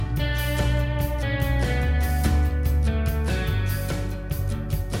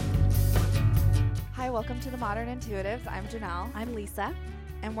welcome to the Modern Intuitives. I'm Janelle. I'm Lisa.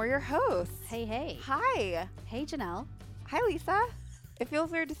 And we're your hosts. Hey, hey. Hi. Hey, Janelle. Hi, Lisa. It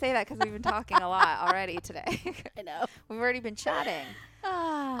feels weird to say that because we've been talking a lot already today. I know. We've already been chatting.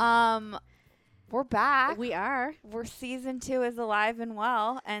 Ah. We're back. We are. Season 2 is alive and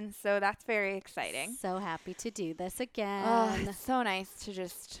well, and so that's very exciting. So happy to do this again. Oh, it's so nice to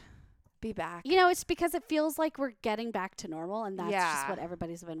just be back. You know, it's because it feels like we're getting back to normal, and that's Yeah. just what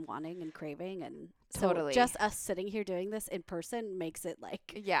everybody's been wanting and craving. And Totally. so just us sitting here doing this in person makes it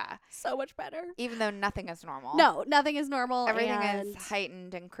like Yeah. so much better. Even though nothing is normal. No, nothing is normal. Everything and is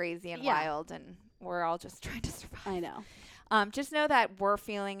heightened and crazy and Yeah. wild, and we're all just trying to survive. I know. Just know that we're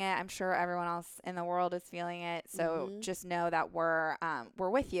feeling it. I'm sure everyone else in the world is feeling it. So just know that we're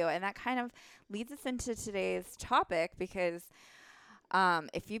with you. And that kind of leads us into today's topic because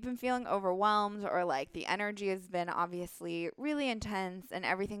if you've been feeling overwhelmed or like the energy has been obviously really intense and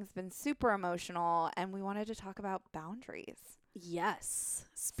everything's been super emotional, and we wanted to talk about boundaries. Yes.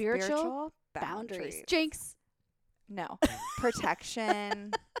 Spiritual boundaries. Jinx. No.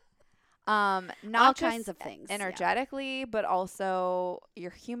 Protection. Not all just kinds of things. energetically, but also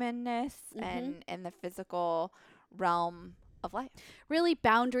your humanness and the physical realm of life. Really,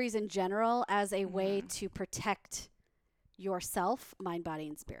 boundaries in general as a way to protect yourself, mind, body,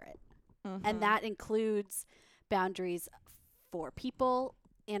 and spirit. And that includes boundaries for people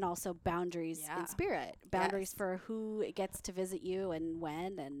and also boundaries in spirit. Boundaries for who gets to visit you and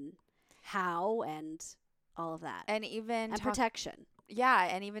when and how and all of that. And even protection. Yeah,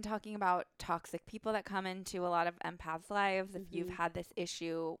 and even talking about toxic people that come into a lot of empaths' lives. If you've had this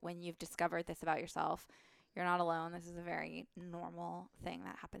issue when you've discovered this about yourself, you're not alone. This is a very normal thing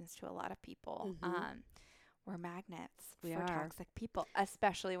that happens to a lot of people. We're magnets for toxic people,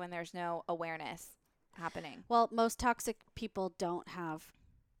 especially when there's no awareness happening. Well, most toxic people don't have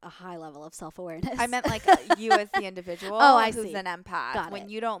a high level of self-awareness. I meant like you as the individual I who's see. an empath. Got when it.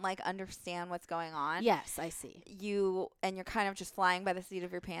 you don't like understand what's going on. Yes, I see. You're kind of just flying by the seat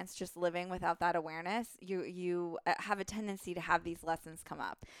of your pants, just living without that awareness. You have a tendency to have these lessons come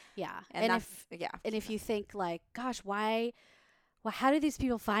up. Yeah. And if you think like, gosh, how do these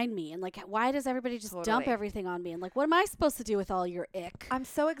people find me? And like, why does everybody just dump everything on me? And like, what am I supposed to do with all your ick? I'm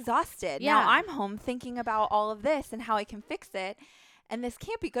so exhausted. Yeah. Now I'm home thinking about all of this and how I can fix it. And this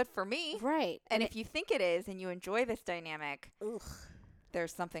can't be good for me. Right. And if you think it is and you enjoy this dynamic,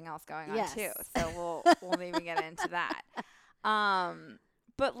 there's something else going on too. So we'll maybe get into that.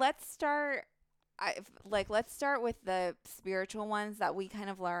 But let's start with the spiritual ones that we kind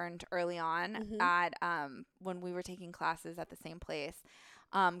of learned early on at when we were taking classes at the same place.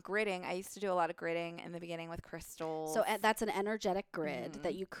 Gridding. I used to do a lot of gridding in the beginning with crystals. So that's an energetic grid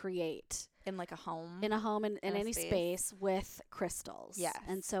that you create in like a home. In a home in any space with crystals. Yes.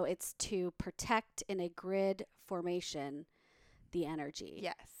 And so it's to protect in a grid formation the energy.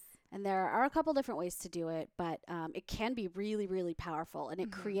 Yes. And there are a couple different ways to do it, but it can be really, really powerful. And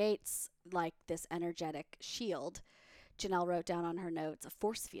it creates like this energetic shield. Janelle wrote down on her notes a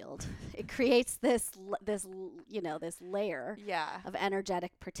force field. It creates this layer of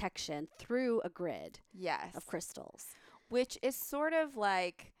energetic protection through a grid of crystals. Which is sort of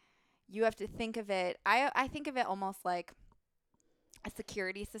like, you have to think of it, I think of it almost like a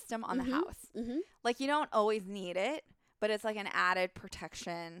security system on the house. Like you don't always need it, but it's like an added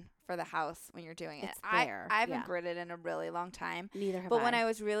protection for the house when you're doing it. I haven't gridded in a really long time. Neither have But when I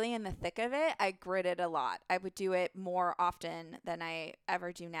was really in the thick of it, I gridded a lot. I would do it more often than I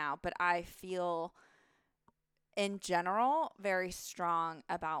ever do now. But I feel, in general, very strong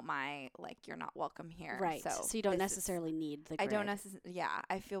about my, like, you're not welcome here. Right. So you don't necessarily need the grid. I don't necessarily,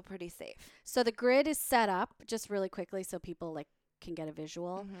 I feel pretty safe. So the grid is set up just really quickly so people, like, can get a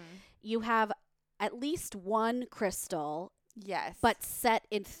visual. You have at least one crystal. Yes. But set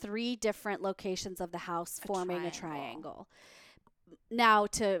in 3 different locations of the house, forming a triangle. Now,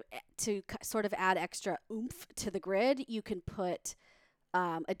 to sort of add extra oomph to the grid, you can put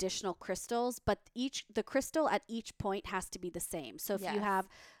additional crystals, but the crystal at each point has to be the same. So if you have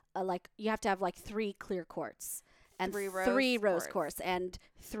you have to have like 3 clear quartz and 3 rose quartz and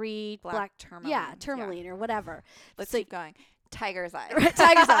 3 black tourmaline. Yeah, tourmaline or whatever. Let's keep going. Tiger's eye.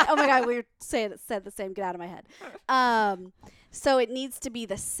 Tiger's eye. Oh my God, we said the same. Get out of my head. So it needs to be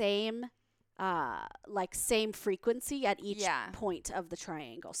the same like same frequency at each point of the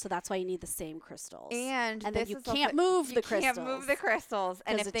triangle. So that's why you need the same crystals. And then you can't move the crystals. You can't move the crystals.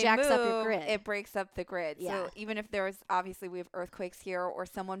 And if it they jacks move, up your grid. it breaks up the grid. Yeah. So even if there was, obviously we have earthquakes here, or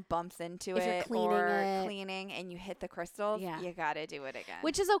someone bumps into if it, you're cleaning and you hit the crystals, you got to do it again.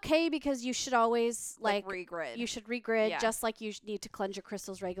 Which is okay, because you should always regrid. You should regrid, just like you need to cleanse your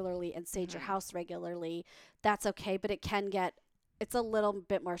crystals regularly and sage your house regularly. That's okay, but it can get, it's a little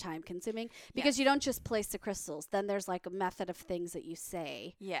bit more time consuming, because you don't just place the crystals. Then there's like a method of things that you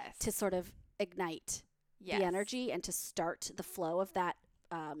say to sort of ignite the energy and to start the flow of that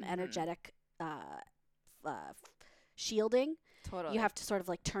energetic shielding. Totally. You have to sort of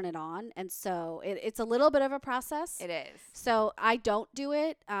like turn it on. And so it's a little bit of a process. It is. So I don't do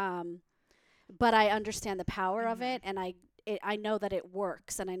it, but I understand the power of it. And I know that it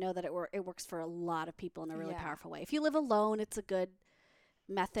works, and I know that it works for a lot of people in a really powerful way. If you live alone, it's a good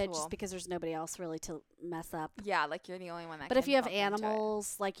method, just because there's nobody else really to mess up. Yeah, like you're the only one that But if you have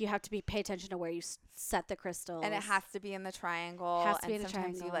animals, like you have to pay attention to where you set the crystals. And it has to be in the triangle. Has to be in the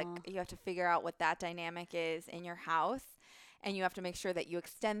triangle. You have to figure out what that dynamic is in your house. And you have to make sure that you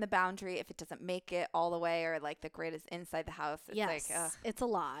extend the boundary if it doesn't make it all the way, or like the grid is inside the house. It's it's a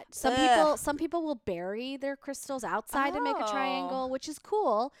lot. Some people will bury their crystals outside and make a triangle, which is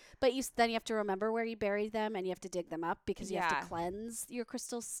cool. But then you have to remember where you buried them, and you have to dig them up, because you have to cleanse your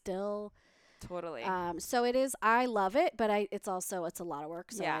crystals still. Totally. So it is. I love it, but it's a lot of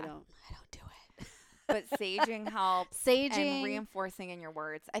work. So I don't do it. But saging helps. And reinforcing in your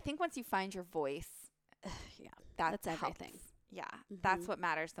words. I think once you find your voice, that's everything. Yeah, that's what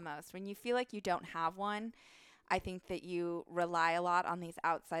matters the most. When you feel like you don't have one, I think that you rely a lot on these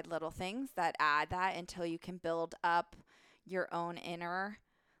outside little things that add that until you can build up your own inner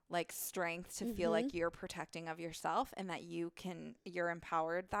like strength to feel like you're protecting of yourself, and that you're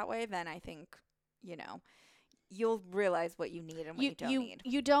empowered that way. Then I think, you'll realize what you need and what you don't need.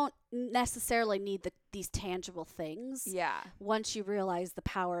 You don't necessarily need these tangible things. Yeah. Once you realize the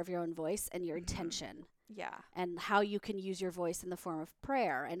power of your own voice and your intention. Yeah. And how you can use your voice in the form of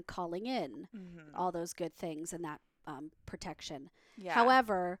prayer and calling in all those good things and that protection. Yeah.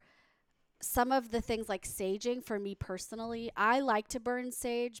 However, some of the things like saging, for me personally, I like to burn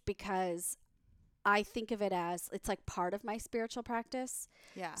sage because I think of it as it's like part of my spiritual practice.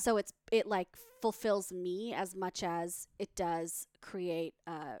 Yeah. So it like fulfills me as much as it does create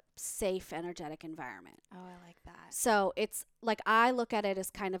a safe, energetic environment. Oh, I like that. So it's like I look at it as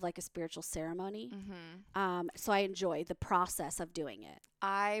kind of like a spiritual ceremony. So I enjoy the process of doing it.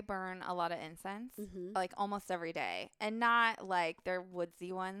 I burn a lot of incense, like almost every day, and not like they're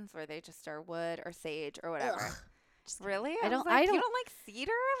woodsy ones where they just are wood or sage or whatever. Ugh. Really? I don't. You don't like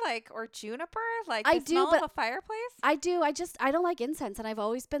cedar, or juniper, the smell of a fireplace? I do. I don't like incense, and I've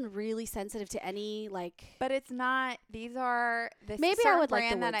always been really sensitive to any But it's not. These are this. Maybe I would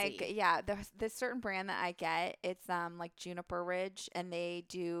like the woodsy. There's this certain brand that I get. It's like Juniper Ridge, and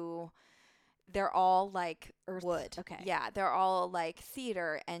they're all like earth wood. Okay. Yeah, they're all like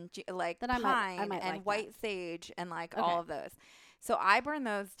cedar and pine and white sage and all of those. So I burn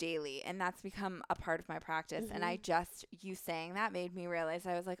those daily, and that's become a part of my practice. And you saying that made me realize,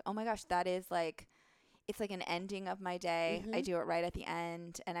 I was like, oh my gosh, that is it's like an ending of my day. I do it right at the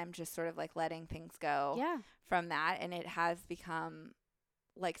end, and I'm just sort of like letting things go from that. And it has become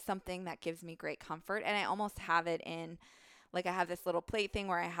like something that gives me great comfort. And I almost have it in, I have this little plate thing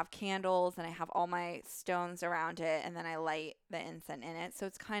where I have candles and I have all my stones around it, and then I light the incense in it. So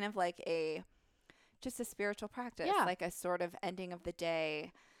it's kind of like just a spiritual practice, like a sort of ending of the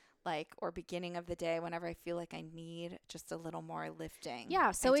day, or beginning of the day, whenever I feel like I need just a little more lifting. Yeah.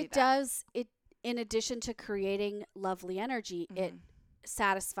 So it does, in addition to creating lovely energy, it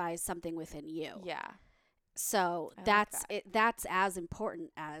satisfies something within you. Yeah. So that's as important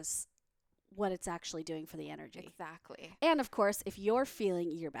as what it's actually doing for the energy. Exactly. And of course, if you're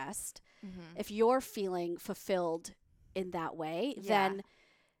feeling your best, if you're feeling fulfilled in that way, then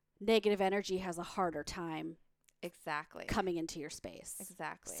negative energy has a harder time coming into your space.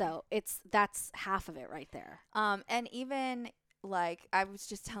 Exactly. So that's half of it right there. And even I was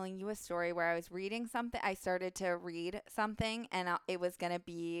just telling you a story where I was reading something. I started to read something, and it was going to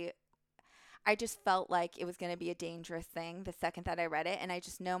be, I just felt like it was going to be a dangerous thing the second that I read it. And I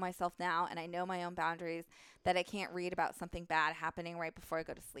just know myself now, and I know my own boundaries, that I can't read about something bad happening right before I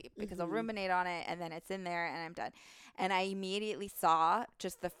go to sleep, because I'll ruminate on it, and then it's in there and I'm done. And I immediately saw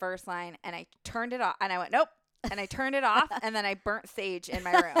just the first line, and I turned it off, and I went, nope. And I turned it off, and then I burnt sage in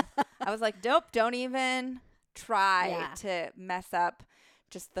my room. I was like, nope, don't even try to mess up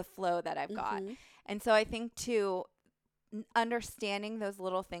just the flow that I've got. And so I think too, understanding those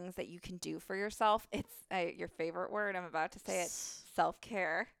little things that you can do for yourself. It's your favorite word. I'm about to say it.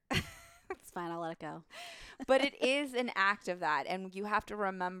 Self-care. It's fine. I'll let it go. But it is an act of that. And you have to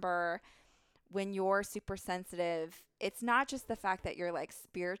remember when you're super sensitive, it's not just the fact that you're like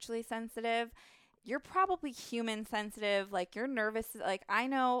spiritually sensitive. You're probably human sensitive. Like you're nervous. Like I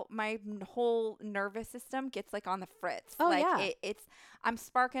know my whole nervous system gets like on the fritz. Oh, like yeah. I'm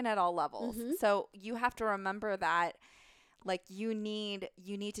sparking at all levels. Mm-hmm. So you have to remember that like you need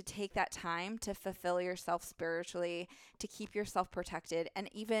to take that time to fulfill yourself spiritually, to keep yourself protected, and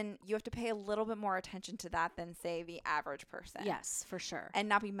even you have to pay a little bit more attention to that than say the average person. Yes, for sure. And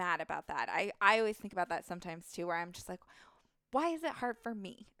not be mad about that. I always think about that sometimes too, where I'm just like, why is it hard for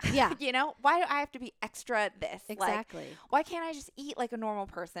me? Yeah. You know, why do I have to be extra this? Exactly. Like, why can't I just eat like a normal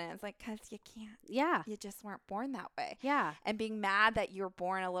person? It's like, because you can't. Yeah. You just weren't born that way. Yeah. And being mad that you're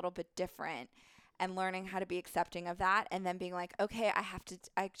born a little bit different and learning how to be accepting of that, and then being like, okay,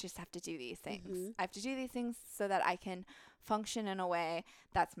 I just have to do these things. Mm-hmm. I have to do these things so that I can function in a way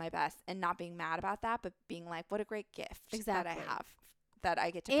that's my best, and not being mad about that, but being like, what a great gift that I have, that I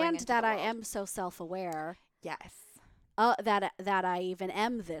get to bring into that the I world. am so self-aware. Yes. That I even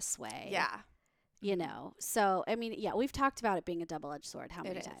am this way. Yeah. You know, so I mean, yeah, we've talked about it being a double-edged sword how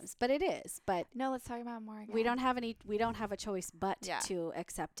many times, but it is. But no, let's talk about it more again. We don't have a choice but to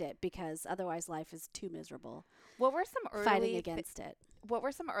accept it, because otherwise life is too miserable. What were some early fighting against it? What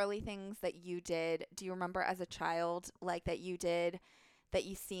were some early things that you did? Do you remember as a child, like that you did, that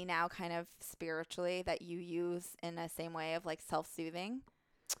you see now kind of spiritually, that you use in the same way of like self-soothing?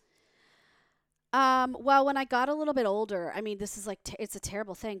 Well, when I got a little bit older, I mean, this is like, it's a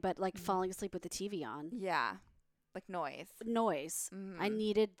terrible thing, but like falling asleep with the TV on. Yeah. Like noise. I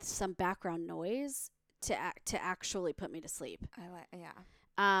needed some background noise to actually put me to sleep.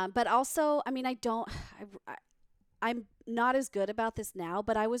 But also, I mean, I'm not as good about this now,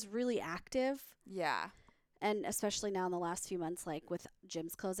 but I was really active. Yeah. And especially now in the last few months, like with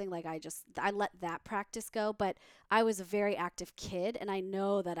gyms closing, like I let that practice go. But I was a very active kid, and I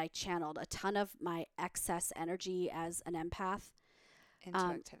know that I channeled a ton of my excess energy as an empath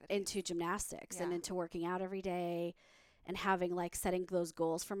into gymnastics and into working out every day, and having like setting those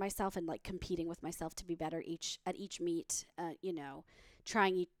goals for myself and like competing with myself to be better at each meet. You know,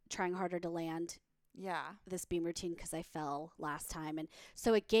 trying harder to land this beam routine because I fell last time, and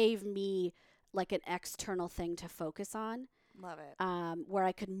so it gave me like an external thing to focus on. Love it. Where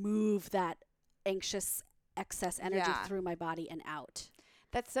I could move that anxious excess energy through my body and out.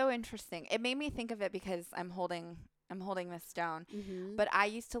 That's so interesting. It made me think of it because I'm holding this stone, but I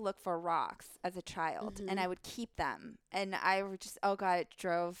used to look for rocks as a child, and I would keep them, and I would just, oh God, it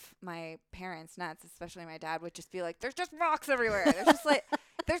drove my parents nuts, especially my dad would just be like, there's just rocks everywhere. There's just like,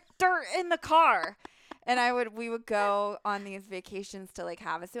 there's dirt in the car. And we would go on these vacations to like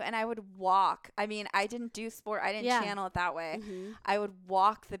Havasu, and I would walk. I mean, I didn't do sport. I didn't channel it that way. I would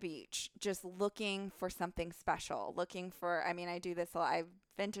walk the beach just looking for something special, I do this a lot. I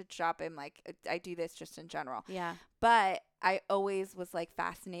vintage shop, and like I do this just in general. Yeah. But I always was like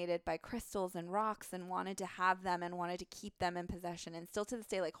fascinated by crystals and rocks and wanted to have them and wanted to keep them in possession. And still to this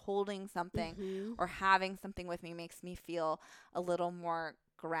day, like holding something or having something with me makes me feel a little more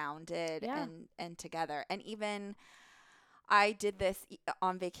grounded and together. And even I did this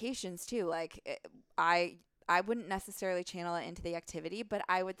on vacations too. Like I wouldn't necessarily channel it into the activity, but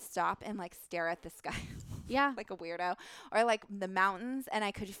I would stop and like stare at the sky. Yeah. Like a weirdo, or like the mountains, and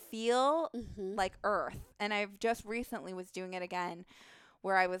I could feel like earth. And I've just recently was doing it again,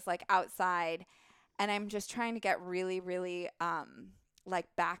 where I was like outside, and I'm just trying to get really, really like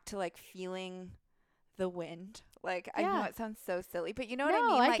back to like feeling the wind. Like I know it sounds so silly, but you know what I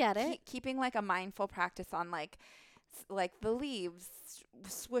mean? Like I get it. Keeping like a mindful practice on like the leaves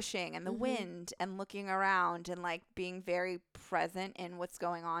swooshing and the wind, and looking around and like being very present in what's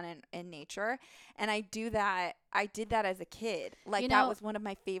going on in nature. And I did that as a kid. Like that was one of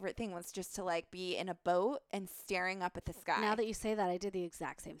my favorite things, was just to like be in a boat and staring up at the sky. Now that you say that, I did the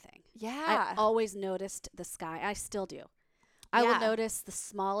exact same thing. Yeah. I always noticed the sky. I still do. I will notice the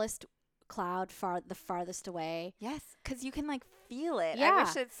smallest cloud the farthest away. Yes, because you can like feel it. Yeah. I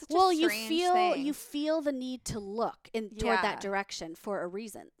wish it's such a strange thing. You feel the need to look toward that direction for a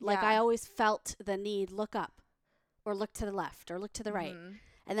reason. Like I always felt the need, look up or look to the left or look to the right.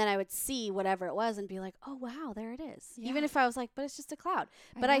 And then I would see whatever it was and be like, oh wow, there it is. Yeah. Even if I was like, but it's just a cloud.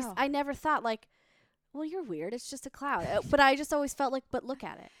 But I never thought like, well, you're weird, it's just a cloud. But I just always felt like, but look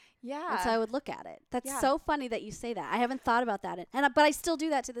at it. Yeah. And so I would look at it. That's Yeah. so funny that you say that. I haven't thought about that. But I still do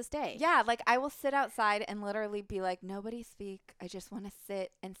that to this day. Yeah, like I will sit outside and literally be like, nobody speak. I just want to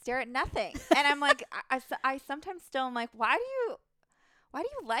sit and stare at nothing. And I'm like, I sometimes still am like, why do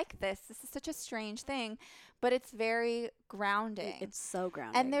you like this? This is such a strange thing, but it's very grounding. It's so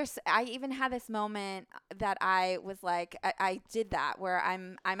grounding. And I even had this moment that I was like, I did that where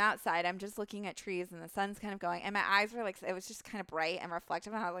I'm outside, I'm just looking at trees and the sun's kind of going, and my eyes were like, it was just kind of bright and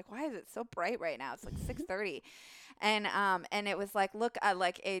reflective, and I was like, why is it so bright right now? It's like 6:30, and it was like,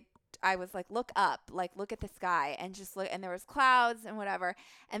 I was like, look up, like look at the sky, and just look, and there was clouds and whatever,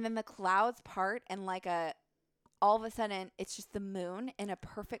 and then the clouds part, and like all of a sudden, it's just the moon in a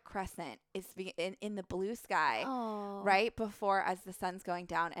perfect crescent is in the blue sky, right before as the sun's going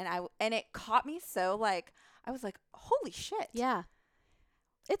down, and it caught me so like I was like, holy shit, yeah,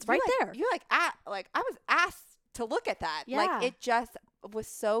 it's right there. You're like I was asked to look at that, like it just was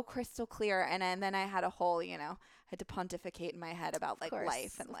so crystal clear, and then I had a whole had to pontificate in my head about like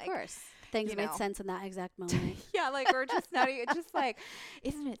life and like. Of course. Things made sense in that exact moment. Yeah, like we're just not just like,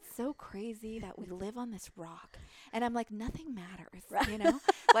 isn't it so crazy that we live on this rock? And I'm like, nothing matters,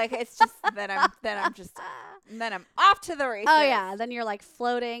 Like it's just then I'm off to the races. Oh yeah, then you're like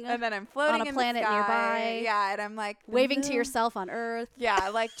floating, and then I'm floating on a in planet the sky. nearby. Yeah, and I'm like waving to yourself on Earth.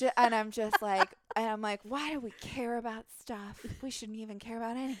 Yeah, like and I'm just like. And I'm like, why do we care about stuff? We shouldn't even care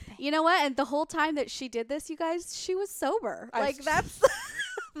about anything. You know what? And the whole time that she did this, you guys, she was sober.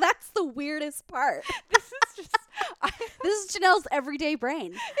 That's the weirdest part. This is Janelle's everyday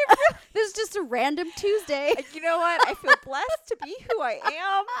brain. This is just a random Tuesday. You know what? I feel blessed to be who I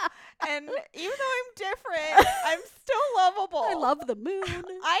am. And even though I'm different, I'm still lovable. I love the moon.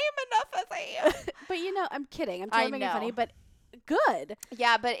 I am enough as I am. But I'm kidding. I'm totally making funny, but good.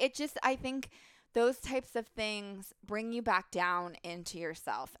 Yeah, but it just, I think those types of things bring you back down into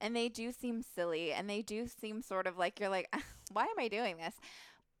yourself. And they do seem silly, and they do seem sort of like, you're like, why am I doing this?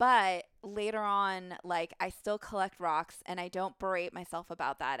 But later on, like, I still collect rocks, and I don't berate myself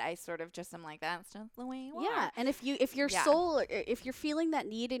about that. I sort of just am like, that's just the way you are. Yeah, and if your soul, if you're feeling that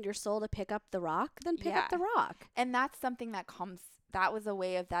need in your soul to pick up the rock, then pick up the rock. And that's something that was a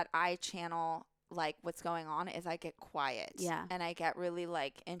way of that I channel, like, what's going on is I get quiet. Yeah. And I get really,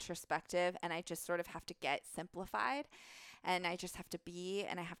 like, introspective, and I just sort of have to get simplified. And I just have to be,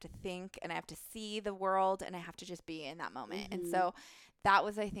 and I have to think, and I have to see the world, and I have to just be in that moment. Mm-hmm. And so that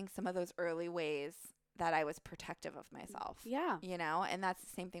was, I think, some of those early ways that I was protective of myself. Yeah. And that's the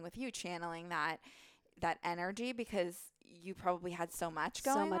same thing with you, channeling that energy, because you probably had so much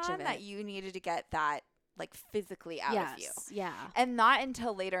going on that you needed to get that, like, physically out of you. Yeah. And not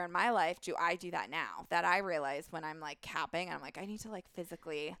until later in my life do I do that now, that I realize when I'm like capping, I'm like, I need to like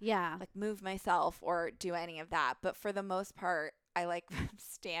physically like move myself or do any of that. But for the most part, I like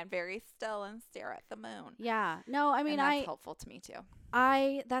stand very still and stare at the moon. Yeah. No, I mean, and that's helpful to me too.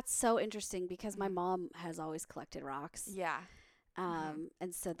 That's so interesting because my mom has always collected rocks. Yeah.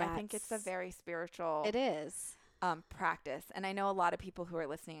 And so I think it's a very spiritual. It is. Practice. And I know a lot of people who are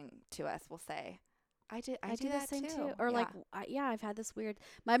listening to us will say, I do the same too. Or I've had this weird.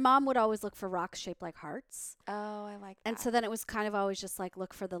 My mom would always look for rocks shaped like hearts. Oh, I like that. And so then it was kind of always just like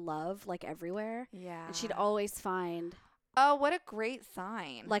look for the love, like everywhere. Yeah. And she'd always find. Oh, what a great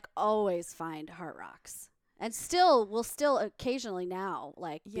sign! Like always find heart rocks. And we'll still occasionally now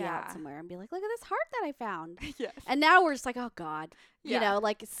be out somewhere and be like, look at this heart that I found. Yes. And now we're just like, oh God,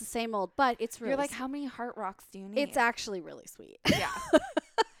 like it's the same old, but it's really. You're like, how many heart rocks do you need? It's actually really sweet. Yeah.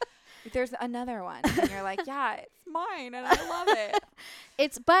 There's another one, and you're like, yeah, it's mine, and I love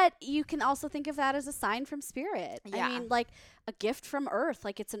it. But you can also think of that as a sign from spirit. Yeah. I mean, like a gift from Earth.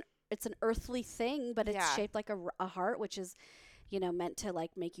 Like it's an earthly thing, but it's shaped like a heart, which is, meant to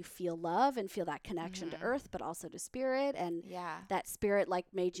like make you feel love and feel that connection to Earth, but also to spirit, and that spirit like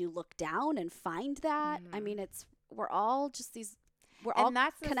made you look down and find that. I mean, we're all just these. We're all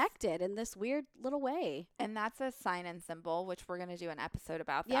connected in this weird little way. And that's a sign and symbol, which we're going to do an episode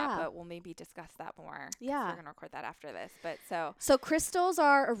about that, but we'll maybe discuss that more. Yeah. We're going to record that after this. But So crystals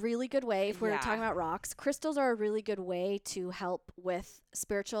are a really good way, if we're talking about rocks, crystals are a really good way to help with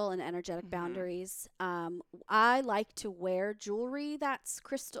spiritual and energetic boundaries. I like to wear jewelry that's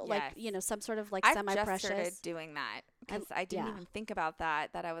crystal, like, some sort of like semi-precious. I just started doing that because I didn't even think about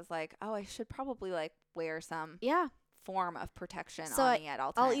that I was like, oh, I should probably like wear some. Yeah. Form of protection on me at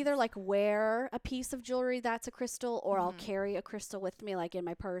all times. I'll either like wear a piece of jewelry that's a crystal, or I'll carry a crystal with me, like in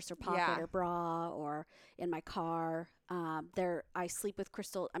my purse or pocket or bra or in my car. I sleep with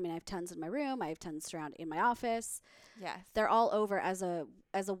crystal. I mean, I have tons in my room. I have tons surrounded in my office. Yes, they're all over as a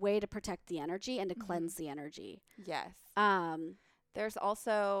way to protect the energy and to cleanse the energy. Yes. There's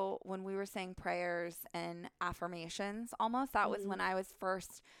also, when we were saying prayers and affirmations, almost, that was when I was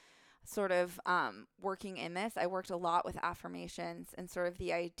first sort of working in this. I worked a lot with affirmations and sort of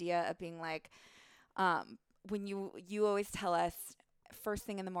the idea of being like, when you always tell us first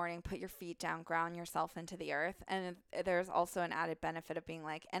thing in the morning, put your feet down, ground yourself into the earth. And there's also an added benefit of being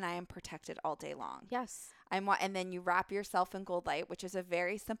like, and I am protected all day long. Yes. And then you wrap yourself in gold light, which is a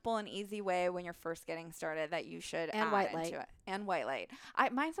very simple and easy way when you're first getting started that you should and add white into light. it. And white light.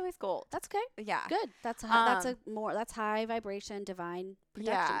 Mine's always gold. That's okay. Yeah. Good. That's that's high vibration, divine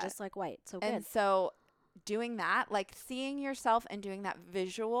protection, just like white. So good. And so doing that, like seeing yourself and doing that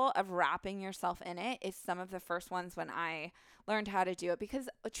visual of wrapping yourself in it is some of the first ones when I learned how to do it, because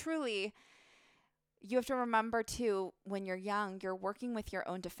truly you have to remember too, when you're young, you're working with your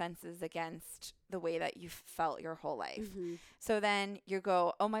own defenses against the way that you've felt your whole life. So then you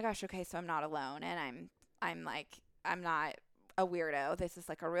go, oh my gosh, okay, so I'm not alone, and I'm not a weirdo. This is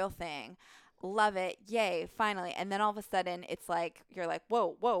like a real thing. Love it. Yay, finally. And then all of a sudden it's like, you're like,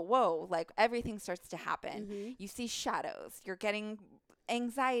 whoa, whoa, whoa. Like everything starts to happen. You see shadows. You're getting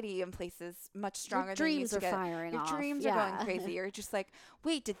anxiety in places much stronger than you used to get. Your dreams are going crazy. You're just like,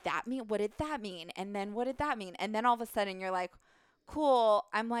 wait, did that mean? What did that mean? And then what did that mean? And then all of a sudden you're like, cool,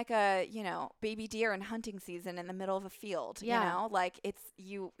 I'm like a, baby deer in hunting season in the middle of a field. Like it's,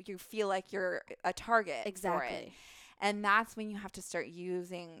 you feel like you're a target for it. And that's when you have to start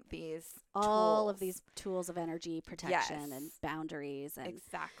using all of these tools of energy protection and boundaries. And,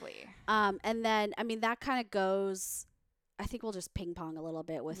 exactly. And then, I mean, that kind of goes, I think we'll just ping pong a little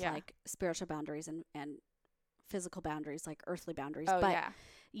bit with like spiritual boundaries and physical boundaries, like earthly boundaries.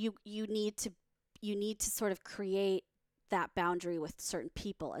 You need to sort of create that boundary with certain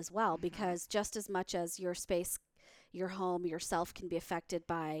people as well, because just as much as your space, your home, yourself can be affected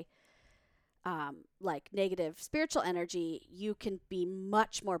by like negative spiritual energy, you can be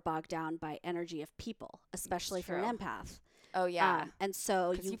much more bogged down by energy of people, especially for an empath. Oh yeah. And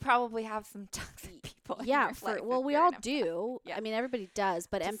so you probably have some toxic people in your life. Well, we all do. I mean, everybody does,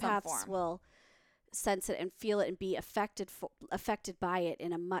 but to empaths will sense it and feel it and be affected by it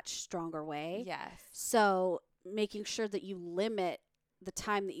in a much stronger way. Yes. So making sure that you limit the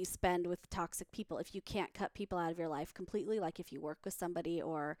time that you spend with toxic people. If you can't cut people out of your life completely, like if you work with somebody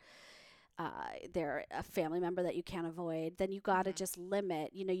or they're a family member that you can't avoid, then you got to just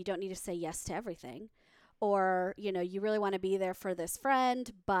limit. You don't need to say yes to everything. Or, you really want to be there for this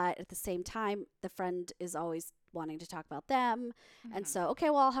friend, but at the same time, the friend is always wanting to talk about them. And so,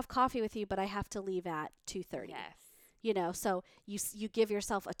 okay, well, I'll have coffee with you, but I have to leave at 2:30. Yes. So you give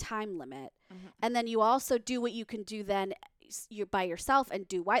yourself a time limit. And then you also do what you can do then you're by yourself and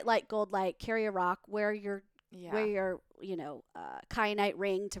do white light, gold light, carry a rock, wear your kyanite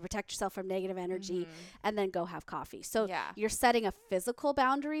ring to protect yourself from negative energy, and then go have coffee. So you're setting a physical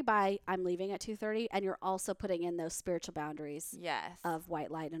boundary by I'm leaving at 2:30, and you're also putting in those spiritual boundaries of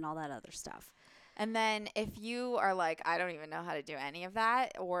white light and all that other stuff. And then if you are like, I don't even know how to do any of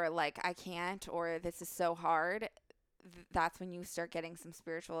that, or like I can't, or this is so hard, that's when you start getting some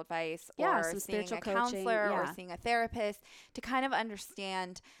spiritual advice or some seeing spiritual a coaching, counselor or seeing a therapist to kind of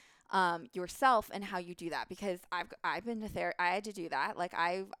understand yourself and how you do that, because I've been to therapy. I had to do that. Like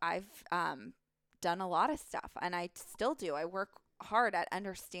I've done a lot of stuff, and I still do. I work hard at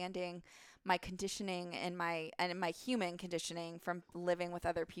understanding my conditioning and my human conditioning from living with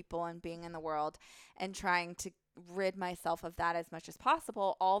other people and being in the world, and trying to rid myself of that as much as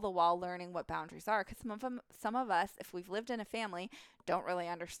possible, all the while learning what boundaries are. Because some of us, if we've lived in a family, don't really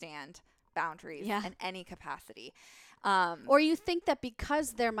understand boundaries in any capacity. Or you think that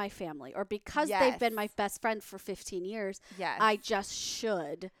because they're my family, or because they've been my best friend for 15 years, I just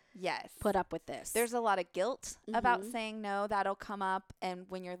should put up with this. There's a lot of guilt about saying no. That'll come up, and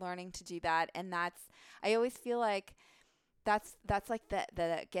when you're learning to do that, and I always feel like that's like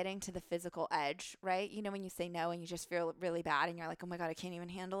the getting to the physical edge, right? When you say no and you just feel really bad and you're like, oh my God, I can't even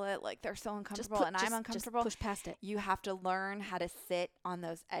handle it. Like they're so uncomfortable and I'm uncomfortable. Just push past it. You have to learn how to sit on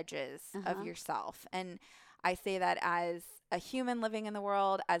those edges of yourself. And I say that as a human living in the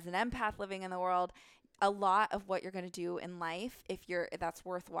world, as an empath living in the world. A lot of what you're going to do in life, if that's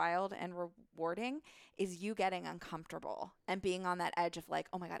worthwhile and rewarding, is you getting uncomfortable and being on that edge of like,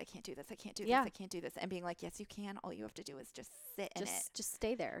 oh my God, I can't do this. I can't do this. I can't do this. And being like, yes, you can. All you have to do is just sit in it. Just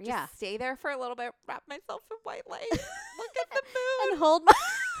stay there. Just stay there for a little bit, wrap myself in white light, look at the moon. and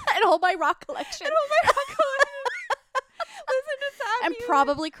hold my rock collection. Listen to that and music.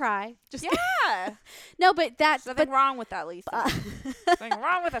 Probably cry. No, but that's nothing wrong with that, Lisa. Nothing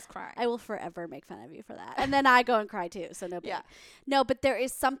wrong with us crying. I will forever make fun of you for that, and then I go and cry too. So no, but there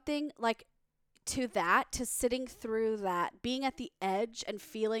is something like to sitting through that, being at the edge and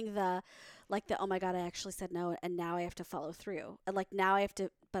feeling oh my God, I actually said no, and now I have to follow through. And like now I have to,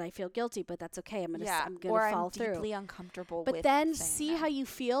 but I feel guilty, but that's okay. I'm gonna follow through. I'm deeply uncomfortable but with then saying see no. how you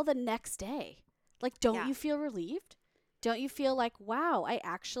feel the next day. Like, don't you feel relieved? Don't you feel like, wow, I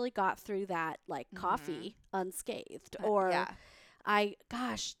actually got through that like coffee unscathed? Or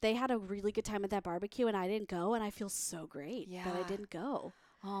they had a really good time at that barbecue and I didn't go, and I feel so great that I didn't go.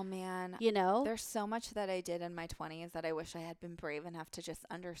 Oh man. You know? There's so much that I did in my 20s that I wish I had been brave enough to just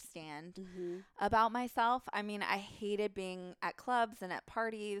understand about myself. I mean, I hated being at clubs and at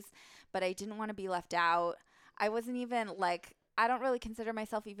parties, but I didn't want to be left out. I wasn't even like, I don't really consider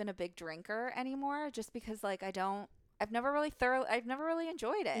myself even a big drinker anymore, just because like I've never really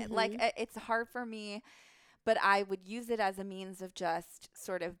enjoyed it. Like it's hard for me, but I would use it as a means of just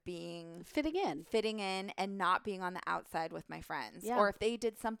sort of fitting in and not being on the outside with my friends. Yeah. Or if they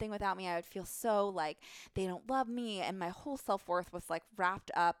did something without me, I would feel so like they don't love me, and my whole self-worth was like wrapped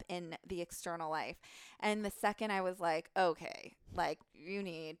up in the external life. And the second I was like, okay, like you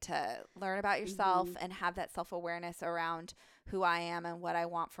need to learn about yourself and have that self-awareness around who I am and what I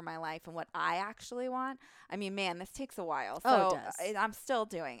want for my life and what I actually want. I mean, man, this takes a while. So I'm still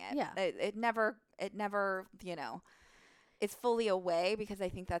doing it. Yeah. It never, is fully away, because I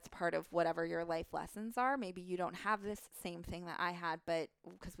think that's part of whatever your life lessons are. Maybe you don't have this same thing that I had, but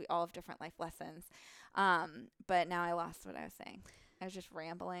because we all have different life lessons. But now I lost what I was saying. I was just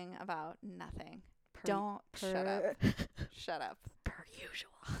rambling about nothing. Shut up. Shut up. Per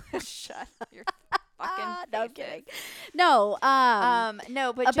usual. Shut up. You're fucking no kidding. No,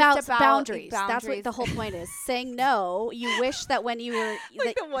 no, but about, just about boundaries. That's what the whole point is. Saying no. You wish that when you were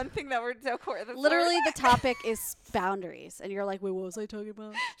like the one thing that we're so core. Literally, the topic is boundaries, and you're like, wait, what was I talking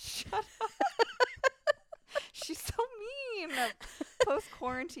about? Shut up. She's so mean. Post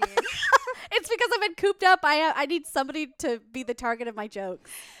quarantine. It's because I've been cooped up. I need somebody to be the target of my jokes.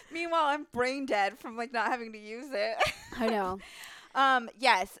 Meanwhile, I'm brain dead from like not having to use it. I know.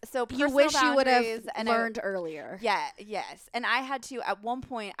 Yes. So you wish you would have learned earlier. Yeah. Yes. And I had to, at one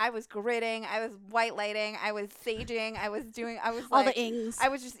point, I was gridding, I was white lighting, I was saging, I was all the ings. I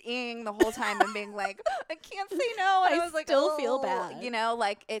was just ing the whole time and being like, I can't say no. And I was like, still feel bad. You know,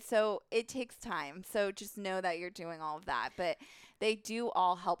 like so it takes time. So just know that you're doing all of that. But they do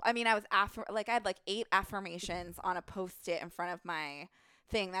all help. I mean, I had like 8 affirmations on a Post-it in front of my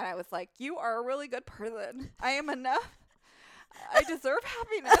thing that I was like, you are a really good person. I am enough. I deserve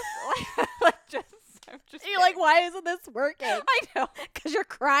happiness. I'm just You're like, why isn't this working? I know. Because you're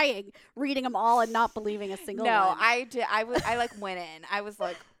crying, reading them all and not believing a single one. No, I did. I like went in. I was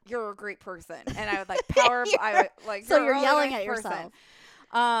like, you're a great person. And I would like power. I would, like, so you're a yelling nice at yourself.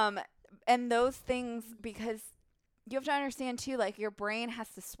 And those things, because you have to understand too, like your brain has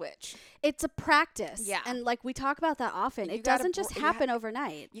to switch. It's a practice. Yeah. And like we talk about that often. It doesn't just happen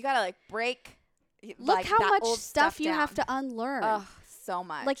overnight. You got to like break. Look like how much stuff you have to unlearn. Oh, so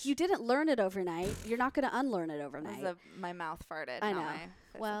much. Like you didn't learn it overnight. You're not going to unlearn it overnight. My mouth farted. I know.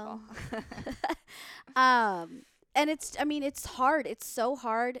 Well, and it's hard. It's so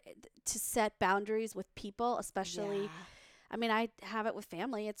hard to set boundaries with people, especially. Yeah. I mean, I have it with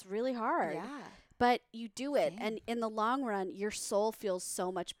family. It's really hard. Yeah. But you do it. Same. And in the long run, your soul feels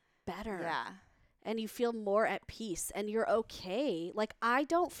so much better. Yeah. And you feel more at peace and you're okay. Like, I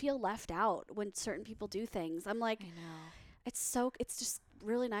don't feel left out when certain people do things. I'm like, I know. It's just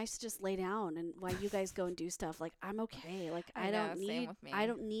really nice to just lay down, and while you guys go and do stuff, like, I'm okay. Like, I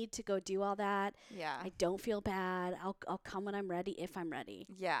don't need to go do all that. Yeah. I don't feel bad. I'll come when I'm ready, if I'm ready.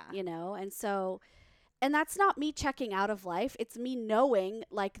 Yeah. You know? And so, and that's not me checking out of life. It's me knowing,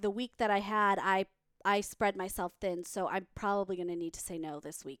 like, the week that I had, I spread myself thin, so I'm probably going to need to say no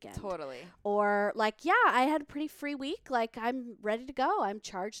this weekend. Totally. Or like, yeah, I had a pretty free week. Like, I'm ready to go. I'm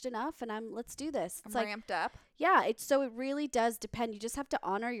charged enough, and let's do this. It's I'm ramped up. Yeah. So it really does depend. You just have to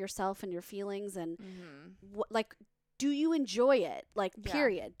honor yourself and your feelings, and like, do you enjoy it? Like,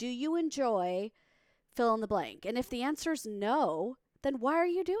 period. Do you enjoy fill in the blank? And if the answer is no, then why are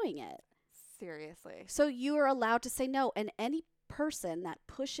you doing it? Seriously. So you are allowed to say no, and any person that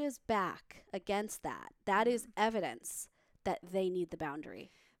pushes back against that is evidence that they need the boundary.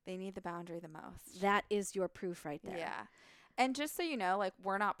 They need the boundary the most. That is your proof right there. Yeah. And just so you know, like,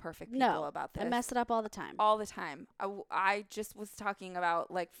 we're not perfect people about this. I mess it up all the time. All the time. I just was talking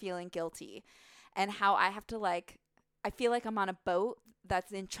about, like, feeling guilty and how I have to, like, I feel like I'm on a boat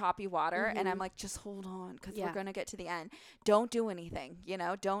that's in choppy water, and I'm like, just hold on, because we're going to get to the end. Don't do anything, you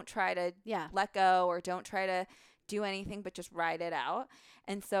know? Don't try to let go, or don't try to do anything, but just ride it out.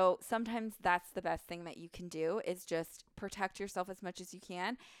 And so sometimes that's the best thing that you can do, is just protect yourself as much as you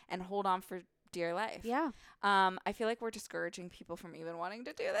can and hold on for dear life. Yeah. I feel like we're discouraging people from even wanting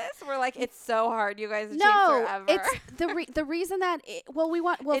to do this. We're like, it's so hard, you guys. It takes No, forever. it's the reason that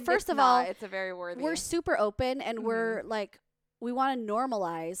first of not. all, It's a very worthy. we're super open and we're like, we want to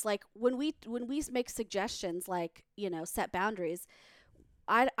normalize, like when we make suggestions, like, you know, set boundaries.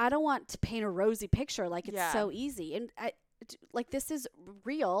 I don't want to paint a rosy picture like it's so easy, and like this is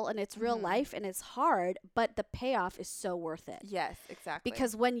real and it's real life and it's hard, but the payoff is so worth it. Yes, exactly.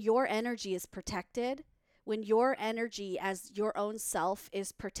 Because when your energy is protected, when your energy as your own self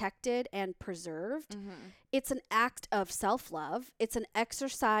is protected and preserved, it's an act of self-love. It's an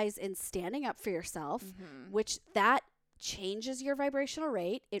exercise in standing up for yourself, which that changes your vibrational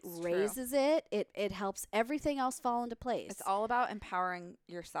rate. It raises it. It helps everything else fall into place. It's all about empowering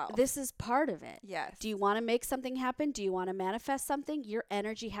yourself. This is part of it. Yes. Do you want to make something happen? Do you want to manifest something? Your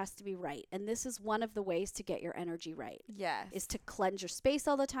energy has to be right. And this is one of the ways to get your energy right. Yes. Is to cleanse your space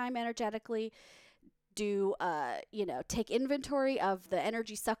all the time energetically. Do, take inventory of the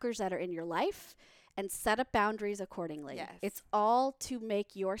energy suckers that are in your life and set up boundaries accordingly. Yes. It's all to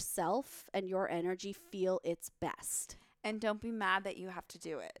make yourself and your energy feel its best. And don't be mad that you have to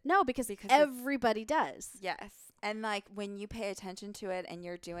do it. No, because everybody does. Yes. And like when you pay attention to it and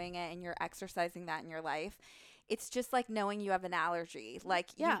you're doing it and you're exercising that in your life, it's just like knowing you have an allergy. Like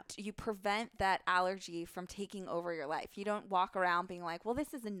you prevent that allergy from taking over your life. You don't walk around being like, well,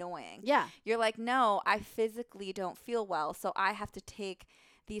 this is annoying. Yeah. You're like, no, I physically don't feel well. So I have to take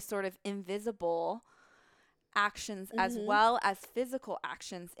these sort of invisible actions as well as physical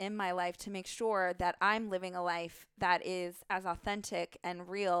actions in my life to make sure that I'm living a life that is as authentic and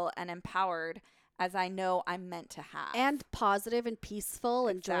real and empowered as I know I'm meant to have. And positive and peaceful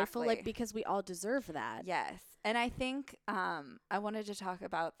and joyful, like, because we all deserve that. Yes. And I think I wanted to talk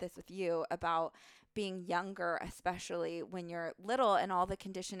about this with you about being younger, especially when you're little and all the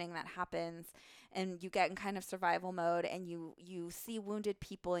conditioning that happens and you get in kind of survival mode and you see wounded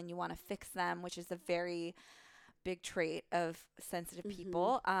people and you want to fix them, which is a very big trait of sensitive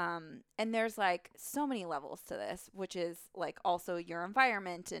people. And there's like so many levels to this, which is like also your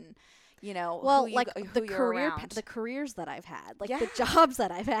environment and, you know, the careers that I've had, like the jobs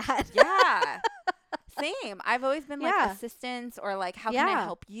that I've had. Yeah. Same. I've always been like assistants or like, how can I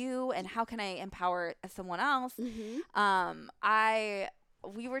help you and how can I empower someone else?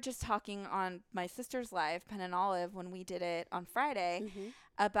 We were just talking on my sister's live, Pen and Olive, when we did it on Friday,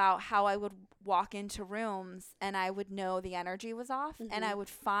 about how I would walk into rooms and I would know the energy was off and I would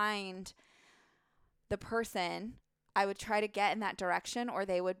find the person. I would try to get in that direction or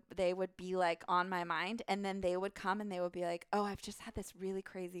they would be like on my mind and then they would come and they would be like, oh, I've just had this really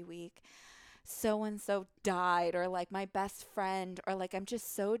crazy week. So-and-so died or like my best friend or like I'm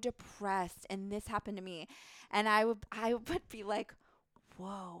just so depressed and this happened to me. And I would be like,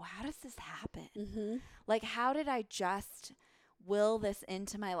 whoa, how does this happen? Like, how did I just will this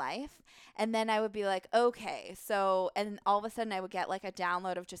into my life? And then I would be like, okay, so, and all of a sudden I would get like a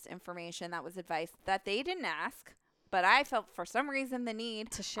download of just information that was advice that they didn't ask, but I felt for some reason the need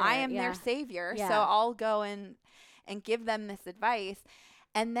to share. I am their savior. So I'll go and give them this advice.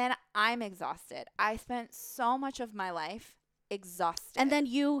 And then I'm exhausted. I spent so much of my life exhausted. And then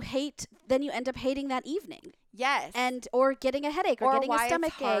you end up hating that evening. Yes. Or getting a headache or getting a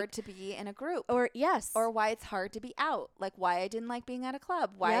stomach ache. Or why it's hard to be in a group. Or yes. Or why it's hard to be out. Like why I didn't like being at a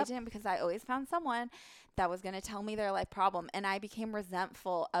club. Why I didn't, because I always found someone that was going to tell me their life problem. And I became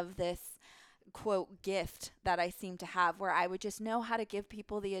resentful of this quote gift that I seem to have where I would just know how to give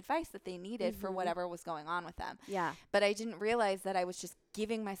people the advice that they needed for whatever was going on with them. Yeah. But I didn't realize that I was just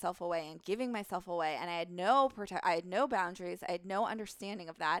giving myself away and I had no boundaries. I had no understanding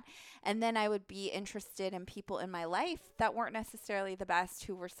of that. And then I would be interested in people in my life that weren't necessarily the best,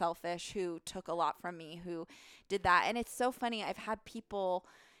 who were selfish, who took a lot from me, who did that. And it's so funny. I've had people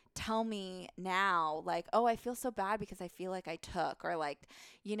tell me now, like, oh, I feel so bad because I feel like I took, or like,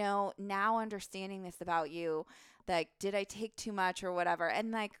 you know, now understanding this about you, like, did I take too much or whatever?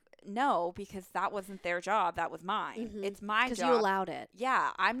 And like, no, because that wasn't their job. That was mine. It's my job. Because you allowed it.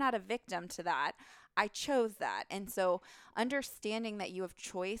 Yeah. I'm not a victim to that. I chose that. And so understanding that you have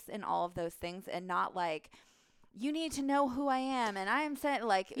choice in all of those things and not like, you need to know who I am and I am saying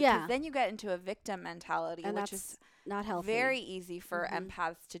like, because then you get into a victim mentality, and which is not healthy. Very easy for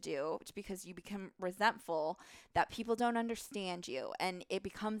empaths to do, because you become resentful that people don't understand you and it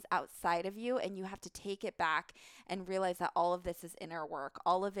becomes outside of you, and you have to take it back and realize that all of this is inner work.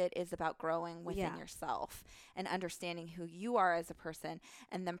 All of it is about growing within yourself and understanding who you are as a person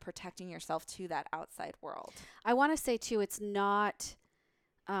and then protecting yourself to that outside world. I want to say too, it's not,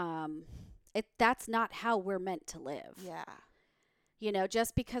 that's not how we're meant to live. Yeah. You know,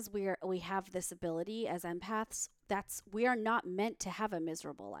 just because we have this ability as empaths, we are not meant to have a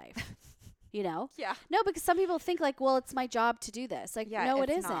miserable life. You know? Yeah. No, because some people think like, well, it's my job to do this. Like, Yeah, no, it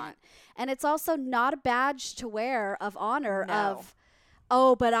it's isn't. not. And it's also not a badge to wear of honor No. of,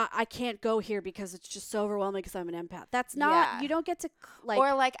 oh, but I can't go here because it's just so overwhelming because I'm an empath. That's not, you don't get to like.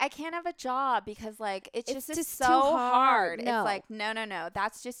 Or like, I can't have a job because like, it's just too so hard. No. It's like, no.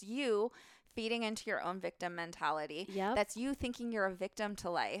 That's just you feeding into your own victim mentality. Yep. That's you thinking you're a victim to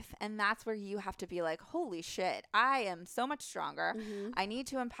life. And that's where you have to be like, holy shit, I am so much stronger. Mm-hmm. I need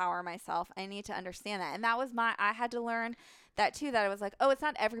to empower myself. I need to understand that. And that was I had to learn that too, that I was like, oh, it's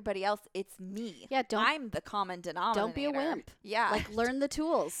not everybody else, it's me. Yeah, I'm the common denominator. Don't be a wimp. Yeah. Like, learn the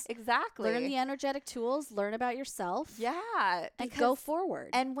tools. Exactly. Learn the energetic tools, learn about yourself. Yeah. And go forward.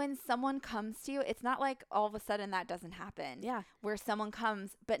 And when someone comes to you, it's not like all of a sudden that doesn't happen. Yeah. Where someone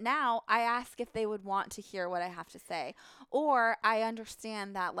comes, but now I ask if they would want to hear what I have to say. Or I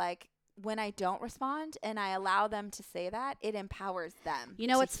understand that like, when I don't respond and I allow them to say that, it empowers them. You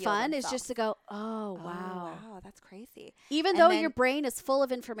know what's fun themselves. is just to go, oh, wow. Wow, that's crazy. Even though your brain is full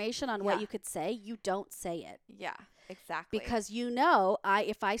of information on what you could say, you don't say it. Yeah, exactly. Because you know,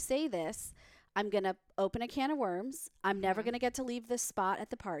 if I say this, I'm going to open a can of worms. I'm never going to get to leave this spot at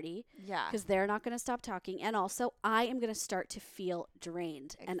the party. Yeah. Because they're not going to stop talking. And also, I am going to start to feel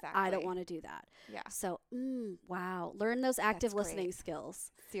drained. Exactly. And I don't want to do that. Yeah. So, wow. Learn those active listening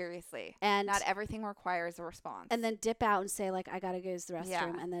skills. Seriously. And not everything requires a response. And then dip out and say, like, I got to go use the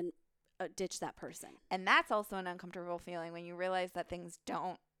restroom. And then ditch that person. And that's also an uncomfortable feeling when you realize that things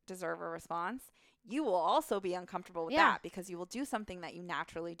don't deserve a response. You will also be uncomfortable with that because you will do something that you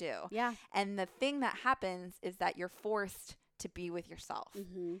naturally do. Yeah. And the thing that happens is that you're forced to be with yourself.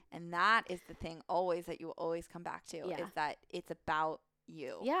 Mm-hmm. And that is the thing always that you will always come back to is that it's about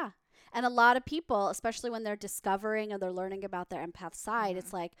you. Yeah. And a lot of people, especially when they're discovering or they're learning about their empath side,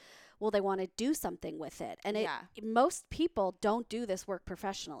 it's like, well, they want to do something with it. And most people don't do this work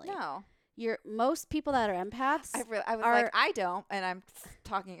professionally. No. Most people that are empaths I was like, I don't, and I'm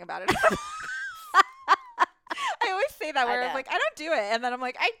talking about it. I always say that where I'm like, I don't do it. And then I'm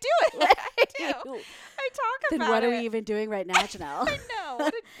like, I do it. I do. I talk about it. Then what are we even doing right now, Janelle? I know.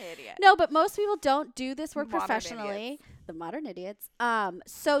 What an idiot. No, but most people don't do this work Modern professionally. Idiots. The modern idiots.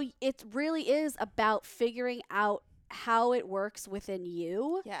 So it really is about figuring out how it works within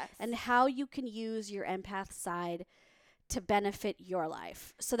you. Yes. And how you can use your empath side to benefit your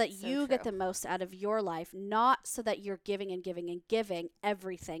life so that you get the most out of your life, not so that you're giving and giving and giving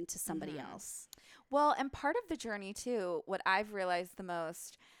everything to somebody else. Well, and part of the journey too, what I've realized the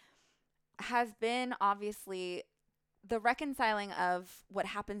most has been obviously the reconciling of what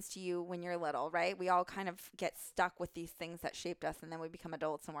happens to you when you're little, right? We all kind of get stuck with these things that shaped us, and then we become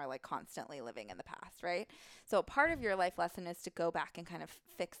adults and we're like constantly living in the past, right? So part of your life lesson is to go back and kind of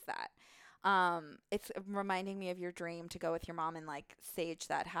fix that. It's reminding me of your dream to go with your mom and like sage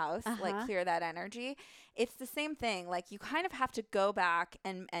that house, like clear that energy. It's the same thing. Like you kind of have to go back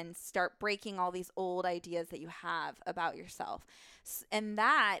and start breaking all these old ideas that you have about yourself. And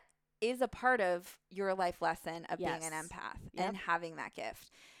that is a part of your life lesson of being an empath and having that gift,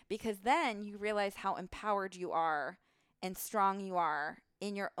 because then you realize how empowered you are and strong you are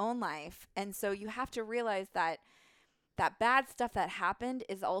in your own life. And so you have to realize that bad stuff that happened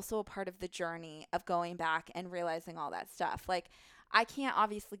is also a part of the journey of going back and realizing all that stuff. Like I can't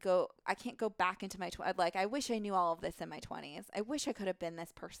go back into my like, I wish I knew all of this in my 20s. I wish I could have been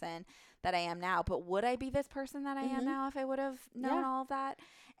this person that I am now, but would I be this person that I am now if I would have known all of that?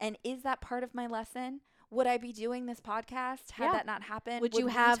 And is that part of my lesson? Would I be doing this podcast had that not happened? Would you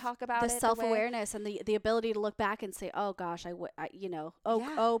have talk about the self-awareness and the ability to look back and say, oh gosh,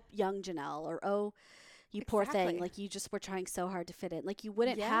 oh, young Janelle, or oh, you poor thing. Like you just were trying so hard to fit in. Like you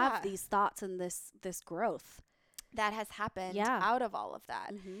wouldn't have these thoughts and this growth that has happened out of all of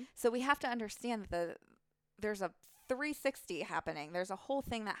that. So we have to understand that there's a 360 happening. There's a whole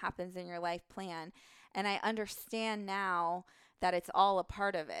thing that happens in your life plan. And I understand now that it's all a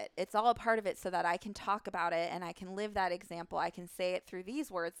part of it. It's all a part of it so that I can talk about it and I can live that example. I can say it through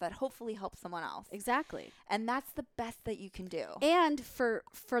these words that hopefully help someone else. Exactly. And that's the best that you can do. And for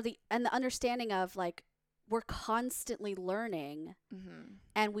the understanding of like, we're constantly learning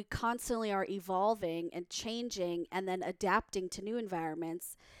and we constantly are evolving and changing and then adapting to new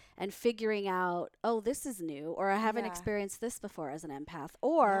environments and figuring out, oh, this is new, or I haven't experienced this before as an empath,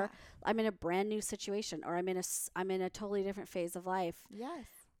 or I'm in a brand new situation, or I'm in a totally different phase of life. Yes.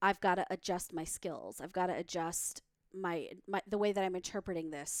 I've got to adjust my skills. I've got to adjust my the way that I'm interpreting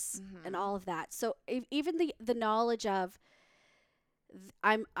this and all of that. So even the knowledge of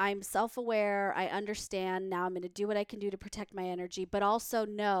I'm self-aware. I understand now. I'm going to do what I can do to protect my energy, but also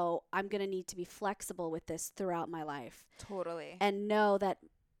know I'm going to need to be flexible with this throughout my life. Totally. And know that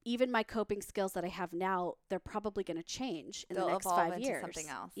even my coping skills that I have now, they're probably going to change in the next 5 years. Into something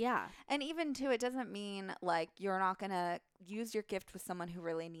else. Yeah. And even too, it doesn't mean like you're not going to use your gift with someone who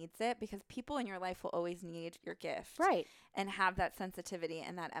really needs it, because people in your life will always need your gift. Right. And have that sensitivity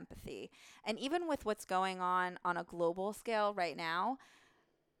and that empathy. And even with what's going on a global scale right now,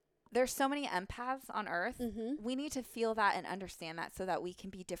 there's so many empaths on earth. Mm-hmm. We need to feel that and understand that so that we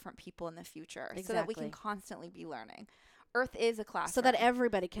can be different people in the future. Exactly. So that we can constantly be learning. Earth is a classroom. So that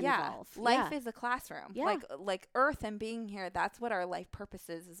everybody can evolve. Life is a classroom. Yeah. Like Earth and being here, that's what our life purpose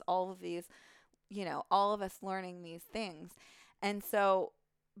is all of these, all of us learning these things. And so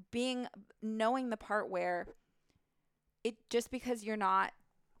knowing the part where it, just because you're not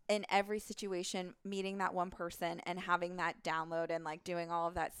in every situation meeting that one person and having that download and like doing all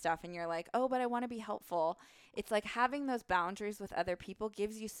of that stuff, and you're like, oh, but I want to be helpful. It's like having those boundaries with other people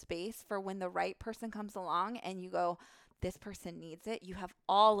gives you space for when the right person comes along and you go, this person needs it. You have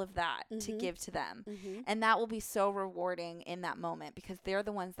all of that to give to them. Mm-hmm. And that will be so rewarding in that moment because they're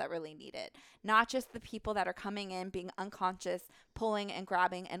the ones that really need it. Not just the people that are coming in, being unconscious, pulling and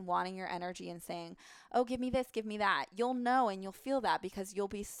grabbing and wanting your energy and saying, oh, give me this, give me that. You'll know and you'll feel that because you'll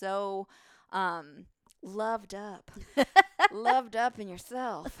be so loved up in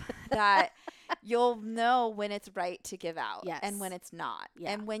yourself that you'll know when it's right to give out and when it's not.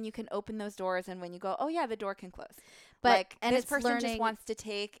 Yeah. And when you can open those doors and when you go, oh yeah, the door can close. But like, and this person just wants to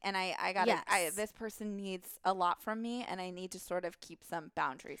take, and I got this person needs a lot from me, and I need to sort of keep some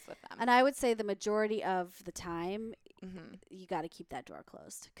boundaries with them. And I would say the majority of the time, you got to keep that door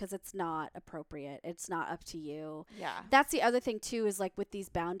closed because it's not appropriate. It's not up to you. Yeah. That's the other thing too, is like with these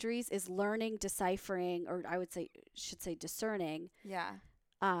boundaries is learning, deciphering, or I should say discerning. Yeah.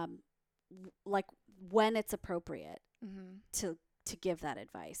 Like when it's appropriate to give that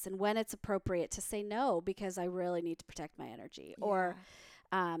advice and when it's appropriate to say no because I really need to protect my energy or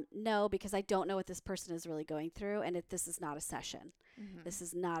no because I don't know what this person is really going through and this is not a session. This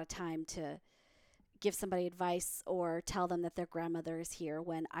is not a time to give somebody advice or tell them that their grandmother is here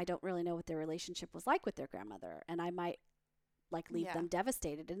when I don't really know what their relationship was like with their grandmother and I might leave them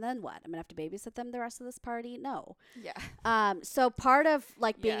devastated. And then what? I'm going to have to babysit them the rest of this party? No. Yeah. So part of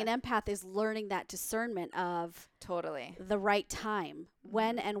being an empath is learning that discernment of totally the right time,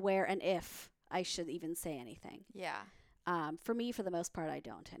 when and where and if I should even say anything. Yeah. For me, for the most part, I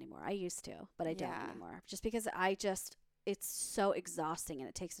don't anymore. I used to, but I don't anymore. Just because it's so exhausting and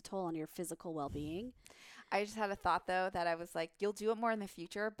it takes a toll on your physical well-being. I just had a thought though that I was like, you'll do it more in the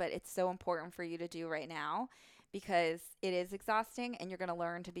future, but it's so important for you to do right now. Because it is exhausting and you're going to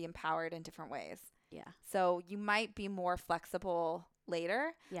learn to be empowered in different ways. Yeah. So you might be more flexible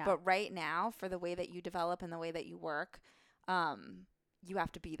later. Yeah. But right now, for the way that you develop and the way that you work, you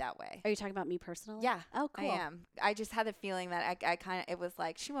have to be that way. Are you talking about me personally? Yeah. Oh, cool. I am. I just had the feeling that I kind of, it was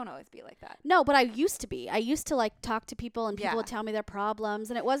like, she won't always be like that. No, but I used to be. I used to talk to people and people would tell me their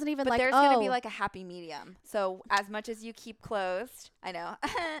problems and it wasn't even there's going to be like a happy medium. So as much as you keep closed, I know.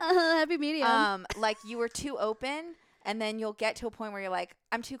 Happy medium. Like you were too open and then you'll get to a point where you're like,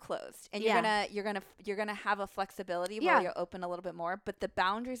 I'm too closed. And you're going to have a flexibility where you'll open a little bit more, but the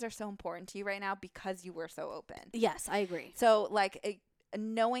boundaries are so important to you right now because you were so open. Yes, I agree. So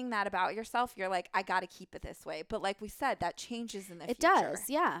knowing that about yourself, you're like, I got to keep it this way. But like we said, that changes in the future. It does,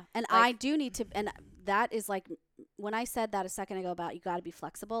 yeah. And I do need to, and that is like, when I said that a second ago about you got to be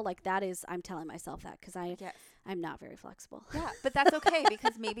flexible, like that is, I'm telling myself that because I'm not very flexible. Yeah, but that's okay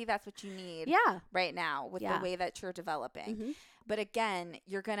because maybe that's what you need right now with the way that you're developing. But again,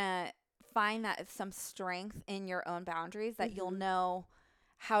 you're going to find that some strength in your own boundaries that you'll know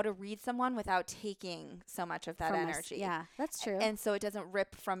how to read someone without taking so much of that energy. Yeah, that's true. And so it doesn't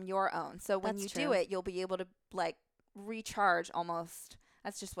rip from your own. So when you do it, you'll be able to recharge almost.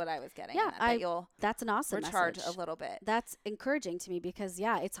 That's just what I was getting. Yeah, that's an awesome recharge message. A little bit. That's encouraging to me because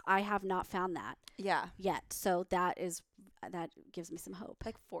I have not found that. Yeah. Yet. So that gives me some hope.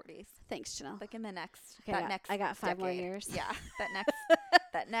 Like 40s. Thanks, Janelle. Like in the next. Okay, I got 5 more years. Yeah.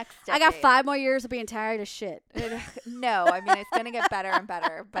 That next decade. I got 5 more years of being tired of shit. No, I mean, it's going to get better and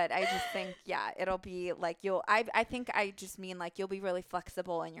better. But I just think, it'll be like I think I just mean like you'll be really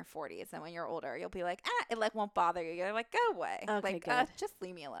flexible in your 40s. And when you're older, you'll be like, it won't bother you. You're like, go away. Okay, like, good. Just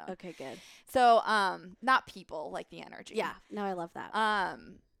leave me alone. Okay, good. So, not people, like the energy. Yeah. No, I love that.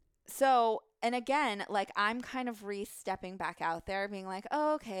 So, and again, like I'm kind of re-stepping back out there being like,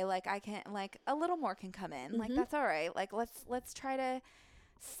 oh, okay, like I can, like a little more can come in. Like, that's all right. Like, let's try to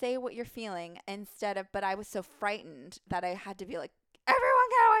say what you're feeling instead of, but I was so frightened that I had to be like, everyone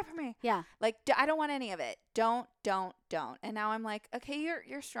get away from me. Yeah. Like, I don't want any of it. Don't. And now I'm like, okay,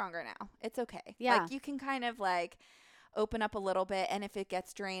 you're stronger now. It's okay. Yeah. Like, you can kind of like open up a little bit. And if it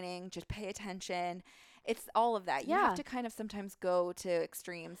gets draining, just pay attention. It's all of that. You have to kind of sometimes go to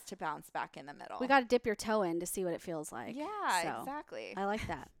extremes to bounce back in the middle. We got to dip your toe in to see what it feels like. Yeah, exactly. I like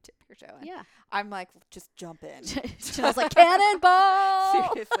that. Dip your toe in. Yeah. I'm like, just jump in. Janelle's like,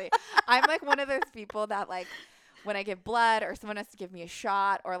 cannonball. Seriously. I'm like one of those people that like, when I give blood or someone has to give me a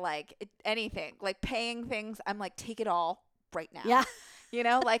shot or like anything, like paying things, I'm like, take it all right now. Yeah. You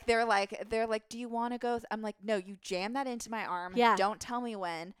know, like they're like, do you want to go? I'm like, no, you jam that into my arm. Yeah. Don't tell me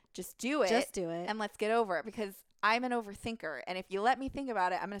when. Just do it. Just do it. And let's get over it, because I'm an overthinker. And if you let me think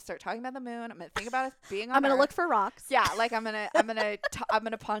about it, I'm going to start talking about the moon. I'm going to think about us being on I'm going to look for rocks. Yeah. Like I'm going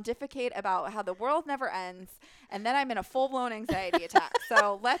to pontificate about how the world never ends. And then I'm in a full blown anxiety attack.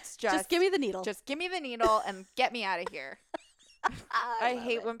 So let's just give me the needle. Just give me the needle and get me out of here. I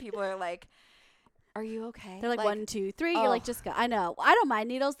hate when people are like, are you okay? They're like 1, 2, 3. You're like, just go. I know. I don't mind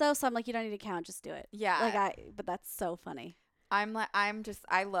needles though, so I'm like, you don't need to count. Just do it. Yeah. But that's so funny. I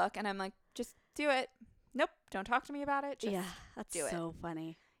look and I'm like, just do it. Nope. Don't talk to me about it. Just that's do it. so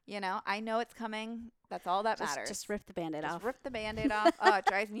funny. You know, I know it's coming. That's all that matters. Just rip the Band-Aid off. Just rip the Band-Aid off. Oh, it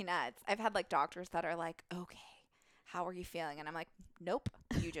drives me nuts. I've had like doctors that are like, okay, how are you feeling? And I'm like, nope.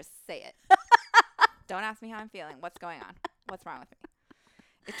 You just say it. Don't ask me how I'm feeling. What's going on? What's wrong with me?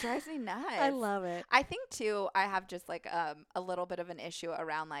 It drives me nuts. I love it. I think too, I have just like a little bit of an issue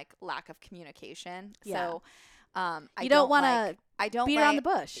around like lack of communication. Yeah. So you don't want to beat around the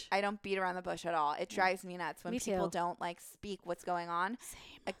bush. I don't beat around the bush at all. It drives me nuts when people don't like speak what's going on.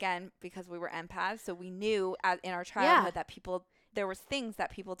 Same. Again, because we were empaths, so we knew in our childhood that there was things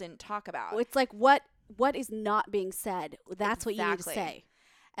that people didn't talk about. It's like what is not being said. That's what you need to say.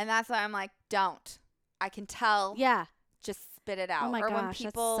 And that's why I'm like, don't. I can tell. Yeah. Just spit it out. Oh my or gosh, when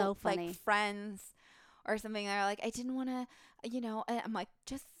people that's so funny. like friends or something, they're like, I didn't want to, and I'm like,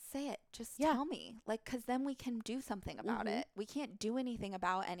 just say it. Just tell me. Like, because then we can do something about it. We can't do anything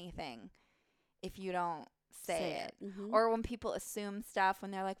about anything if you don't say it. Mm-hmm. Or when people assume stuff, when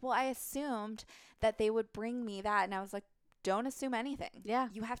they're like, well, I assumed that they would bring me that. And I was like, don't assume anything. Yeah.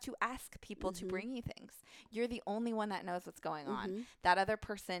 You have to ask people to bring you things. You're the only one that knows what's going on. That other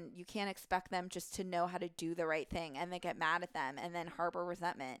person, you can't expect them just to know how to do the right thing and then get mad at them and then harbor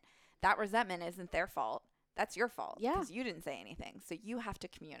resentment. That resentment isn't their fault. That's your fault. Yeah. Because you didn't say anything. So you have to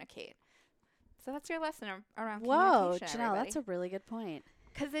communicate. So that's your lesson around Whoa, communication. Janelle, that's a really good point.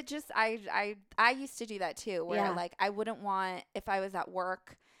 Because it just, I used to do that too, where like I wouldn't want, if I was at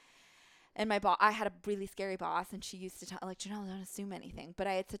work and my boss, I had a really scary boss, and she used to tell, like, Janelle, don't assume anything. But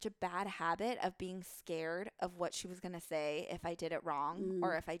I had such a bad habit of being scared of what she was going to say if I did it wrong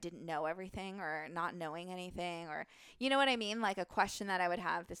or if I didn't know everything or not knowing anything, or, you know what I mean? Like a question that I would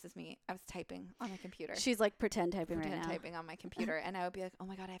have, this is me, I was typing on my computer. She's like pretend typing right now. Typing on my computer. And I would be like, oh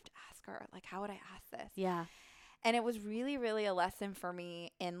my God, I have to ask her. Like, how would I ask this? Yeah. And it was really, really a lesson for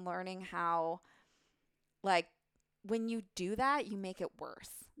me in learning how, like, when you do that, you make it worse.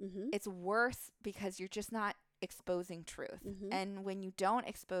 It's worse because you're just not exposing truth. And when you don't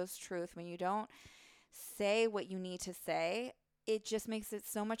expose truth, when you don't say what you need to say, it just makes it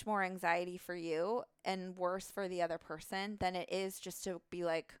so much more anxiety for you and worse for the other person than it is just to be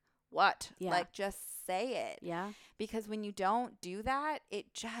like, what? Yeah. Like, just say it. Yeah. Because when you don't do that,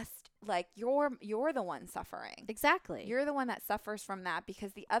 it just, like, you're the one suffering. Exactly. You're the one that suffers from that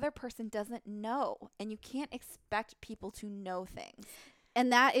because the other person doesn't know, and you can't expect people to know things. And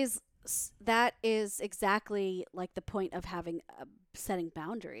that is exactly like the point of having setting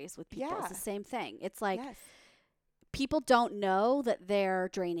boundaries with people. It's the same thing. It's like people don't know that they're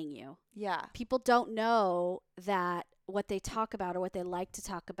draining you. Yeah. People don't know that what they talk about or what they like to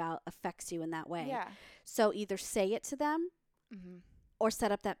talk about affects you in that way. Yeah. So either say it to them or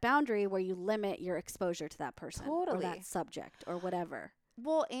set up that boundary where you limit your exposure to that person or that subject or whatever.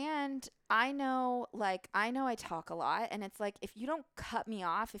 Well, and I know I talk a lot, and it's like, if you don't cut me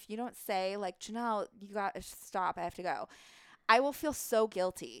off, if you don't say like, Janelle, you got to stop, I have to go, I will feel so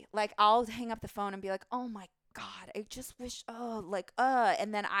guilty. Like, I'll hang up the phone and be like, oh my God, I just wish,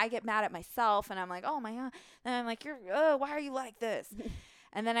 and then I get mad at myself, and I'm like, oh my God, and I'm like, why are you like this?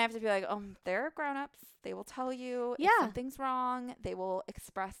 And then I have to be like, they're grown-ups. They will tell you if something's wrong. They will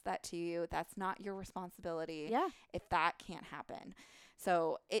express that to you. That's not your responsibility. Yeah. If that can't happen.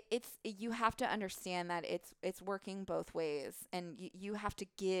 So you have to understand that it's working both ways, and you have to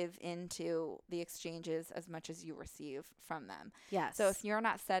give into the exchanges as much as you receive from them. Yes. So if you're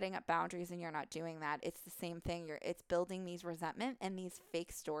not setting up boundaries and you're not doing that, it's the same thing. It's building these resentment and these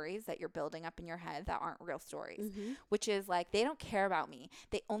fake stories that you're building up in your head that aren't real stories, which is like, they don't care about me.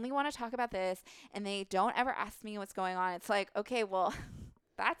 They only want to talk about this, and they don't ever ask me what's going on. It's like, okay, well,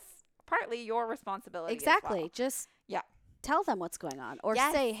 that's partly your responsibility. Exactly. As well. Just tell them what's going on, or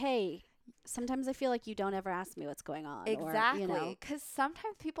say, hey, sometimes I feel like you don't ever ask me what's going on. Exactly. Because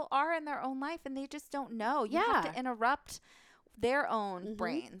sometimes people are in their own life and they just don't know. You have to interrupt their own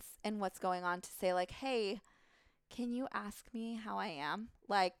brains and what's going on to say, like, hey, can you ask me how I am?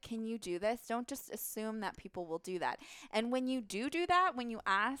 Like, can you do this? Don't just assume that people will do that. And when you do that, when you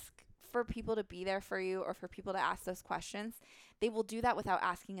ask for people to be there for you, or for people to ask those questions, they will do that without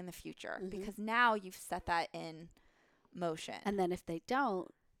asking in the future, because now you've set that in motion. And then if they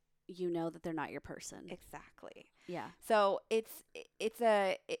don't, you know that they're not your person. Exactly. Yeah. So it's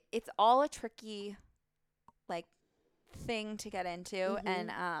all a tricky, like, thing to get into,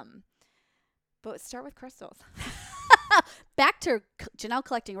 and but start with crystals. Back to Janelle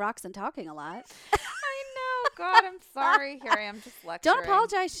collecting rocks and talking a lot. I know. God, I'm sorry. Here I am just lecturing. Don't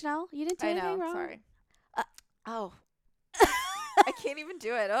apologize, Janelle. You didn't do anything wrong. Sorry. Oh. I can't even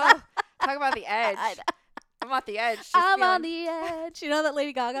do it. Oh, talk about the edge. I'm on the edge. I'm on the edge. You know that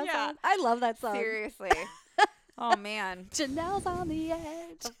Lady Gaga song? I love that song. Seriously. Oh, man. Janelle's on the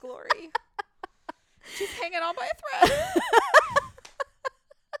edge of glory. She's hanging on by a thread.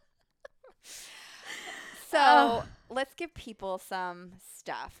 So let's give people some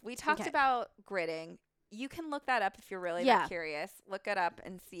stuff. We talked about gridding. You can look that up if you're really that curious. Look it up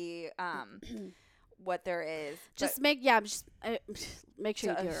and see what there is. Just make sure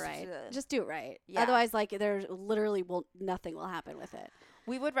you do it right. Just do it right. Yeah. Otherwise, like, there's literally nothing will happen with it.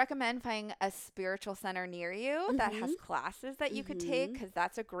 We would recommend finding a spiritual center near you that has classes that you could take, because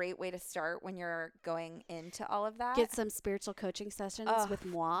that's a great way to start when you're going into all of that. Get some spiritual coaching sessions with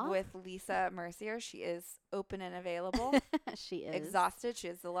moi. With Lisa Mercier. She is open and available. She is. Exhausted. She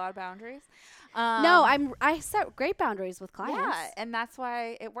has a lot of boundaries. No, I set great boundaries with clients. Yeah, and that's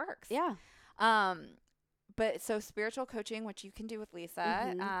why it works. Yeah. But so spiritual coaching, which you can do with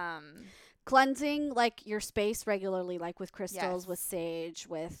Lisa. Cleansing, like, your space regularly, like with crystals, with sage,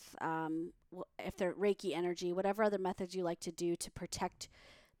 with if they're Reiki energy, whatever other methods you like to do to protect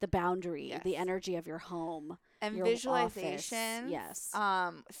the boundary, the energy of your home. And visualization. Yes.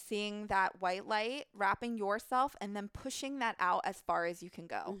 Seeing that white light, wrapping yourself, and then pushing that out as far as you can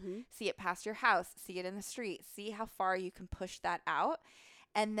go. See it past your house. See it in the street. See how far you can push that out.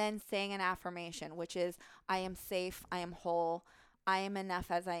 And then saying an affirmation, which is, I am safe. I am whole. I am enough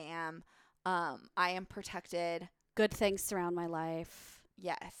as I am. I am protected. Good things surround my life.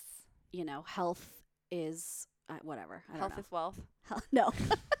 Yes. You know, health is whatever. Health is wealth. No.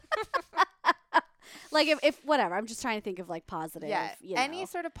 Like, if whatever, I'm just trying to think of, like, positive. Yeah. Any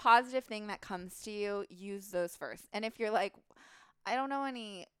sort of positive thing that comes to you, use those first. And if you're like, I don't know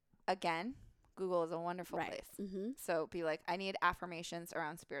any, again, Google is a wonderful place. So be like, I need affirmations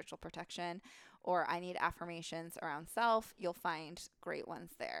around spiritual protection, or I need affirmations around self. You'll find great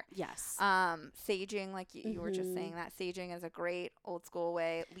ones there. Yes. Saging, like you were just saying, that saging is a great old school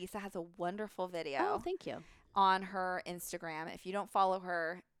way. Lisa has a wonderful video. Oh, thank you. On her Instagram. If you don't follow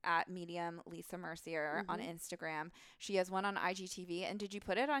her, at Medium Lisa Mercier on Instagram. She has one on IGTV. And did you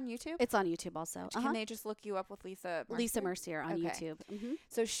put it on YouTube? It's on YouTube also. Can they just look you up with Lisa Mercier? Lisa Mercier on YouTube.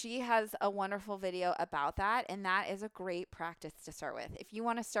 So she has a wonderful video about that. And that is a great practice to start with. If you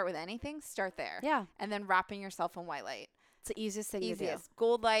want to start with anything, start there. Yeah. And then wrapping yourself in white light. It's the easiest thing to do.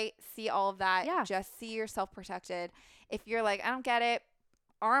 Gold light. See all of that. Yeah. Just see yourself protected. If you're like, I don't get it.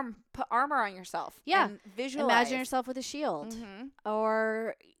 Put armor on yourself. Yeah. And visualize. Imagine yourself with a shield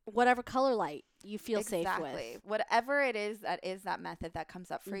or whatever color light you feel safe with. Exactly. Whatever it is that method that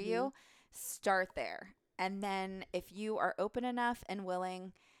comes up for you, start there. And then if you are open enough and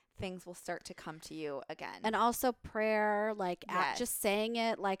willing, things will start to come to you again. And also prayer, like just saying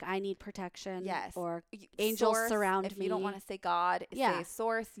it, like, I need protection. Yes. Or angels surround me. If you don't want to say God, say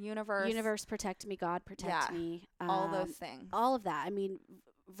source, universe. Universe, protect me. God, protect me. All those things. All of that. I mean,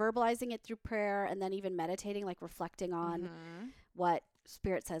 verbalizing it through prayer, and then even meditating, like reflecting on what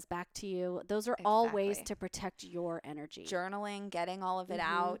spirit says back to you. Those are all ways to protect your energy. Journaling, getting all of it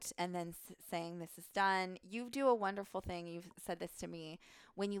out, and then saying this is done. You do a wonderful thing. You've said this to me.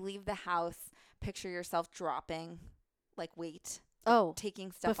 When you leave the house, picture yourself dropping, like, weight.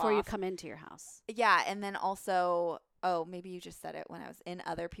 Taking stuff before off. you come into your house. Yeah, and then also, maybe you just said it when I was in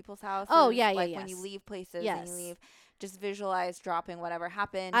other people's houses. Oh, yeah, like when you leave places and you leave, just visualize dropping whatever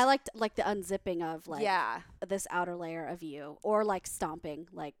happened. I liked like the unzipping of like this outer layer of you, or like stomping,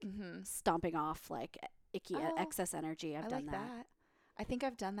 like stomping off like icky excess energy. I've done that. I think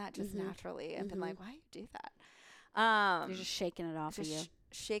I've done that just naturally and been like, why do you do that? You're just shaking it off of you.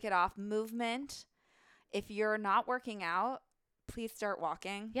 Shake it off. Movement. If you're not working out, please start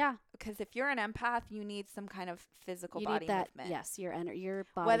walking. Yeah. Because if you're an empath, you need some kind of physical body movement. Yes, your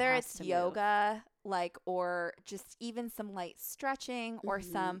body. Whether it's yoga, like, or just even some light stretching, or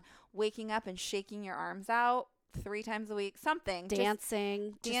some waking up and shaking your arms out 3 times a week, something.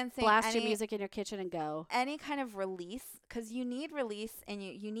 Dancing. Just blast your music in your kitchen and go. Any kind of release, because you need release, and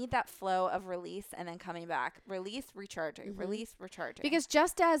you need that flow of release and then coming back. Release, recharging. Release, recharging. Because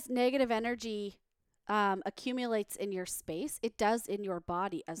just as negative energy accumulates in your space, it does in your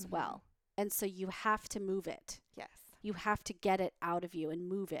body as well. And so you have to move it. Yes. You have to get it out of you and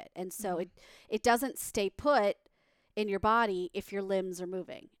move it. And so it doesn't stay put in your body if your limbs are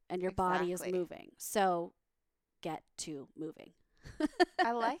moving and your body is moving. So get to moving.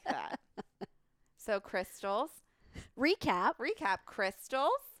 I like that. So crystals. Recap.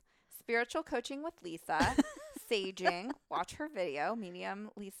 Crystals. Spiritual coaching with Lisa. Saging. Watch her video. Medium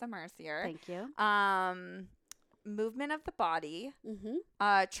Lisa Mercier. Thank you. Movement of the body.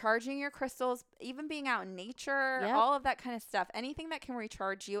 Charging your crystals. Even being out in nature. Yep. All of that kind of stuff. Anything that can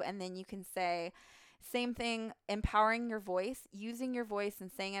recharge you. And then you can say, same thing, empowering your voice. Using your voice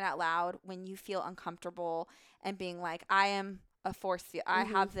and saying it out loud when you feel uncomfortable. And being like, I am a force field. I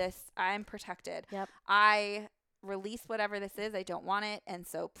have this. I am protected. Yep. I release whatever this is. I don't want it. And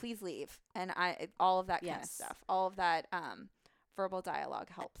so please leave. And all of that kind of stuff. All of that verbal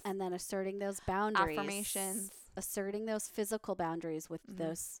dialogue helps. And then asserting those boundaries. Affirmations. Asserting those physical boundaries with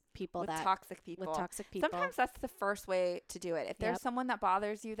those people with toxic people. Sometimes that's the first way to do it. If there's someone that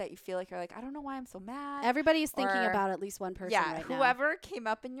bothers you that you feel like you're like, I don't know why I'm so mad. Everybody's thinking about at least one person right now. Whoever came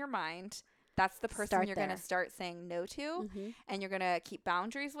up in your mind, that's the person you're going to start saying no to, and you're going to keep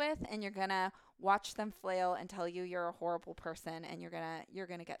boundaries with, and you're going to watch them flail and tell you you're a horrible person, and you're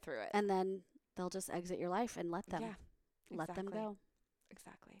going to get through it. And then they'll just exit your life and let them. Let them go.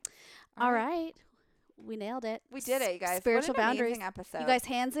 Exactly. All right. We nailed it. We did it, you guys. Spiritual boundaries. Episode. You guys,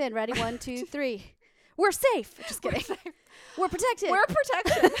 hands in. Ready? 1, 2, 3. We're safe. Just kidding. We're protected. We're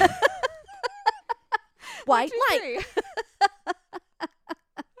protected. White light.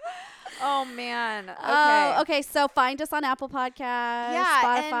 Oh, man. Okay. Oh, okay. So find us on Apple Podcasts,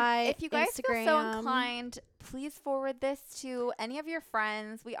 Spotify, and if you guys Instagram. feel so inclined, please forward this to any of your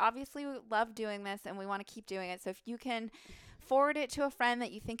friends. We obviously love doing this, and we want to keep doing it. So if you can forward it to a friend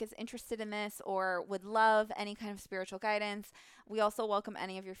that you think is interested in this or would love any kind of spiritual guidance. We also welcome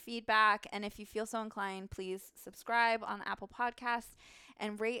any of your feedback. And if you feel so inclined, please subscribe on Apple Podcasts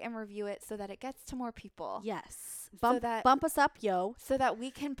and rate and review it so that it gets to more people. Yes. Bump us up, yo. So that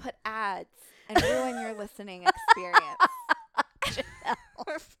we can put ads and ruin your listening experience.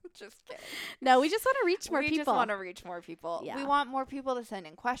 Just kidding. No, we just want to reach more people. We just want to reach more people. Yeah. We want more people to send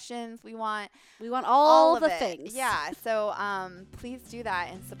in questions. We want all the things. Yeah. So please do that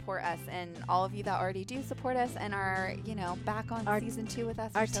and support us. And all of you that already do support us and are, back on season 2 with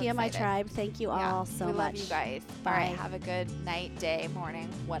us. Our TMI tribe. Thank you all so much. We love you guys. Bye. All right. Have a good night, day, morning,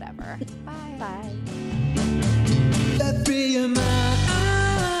 whatever. Bye. Bye. Let free your mind.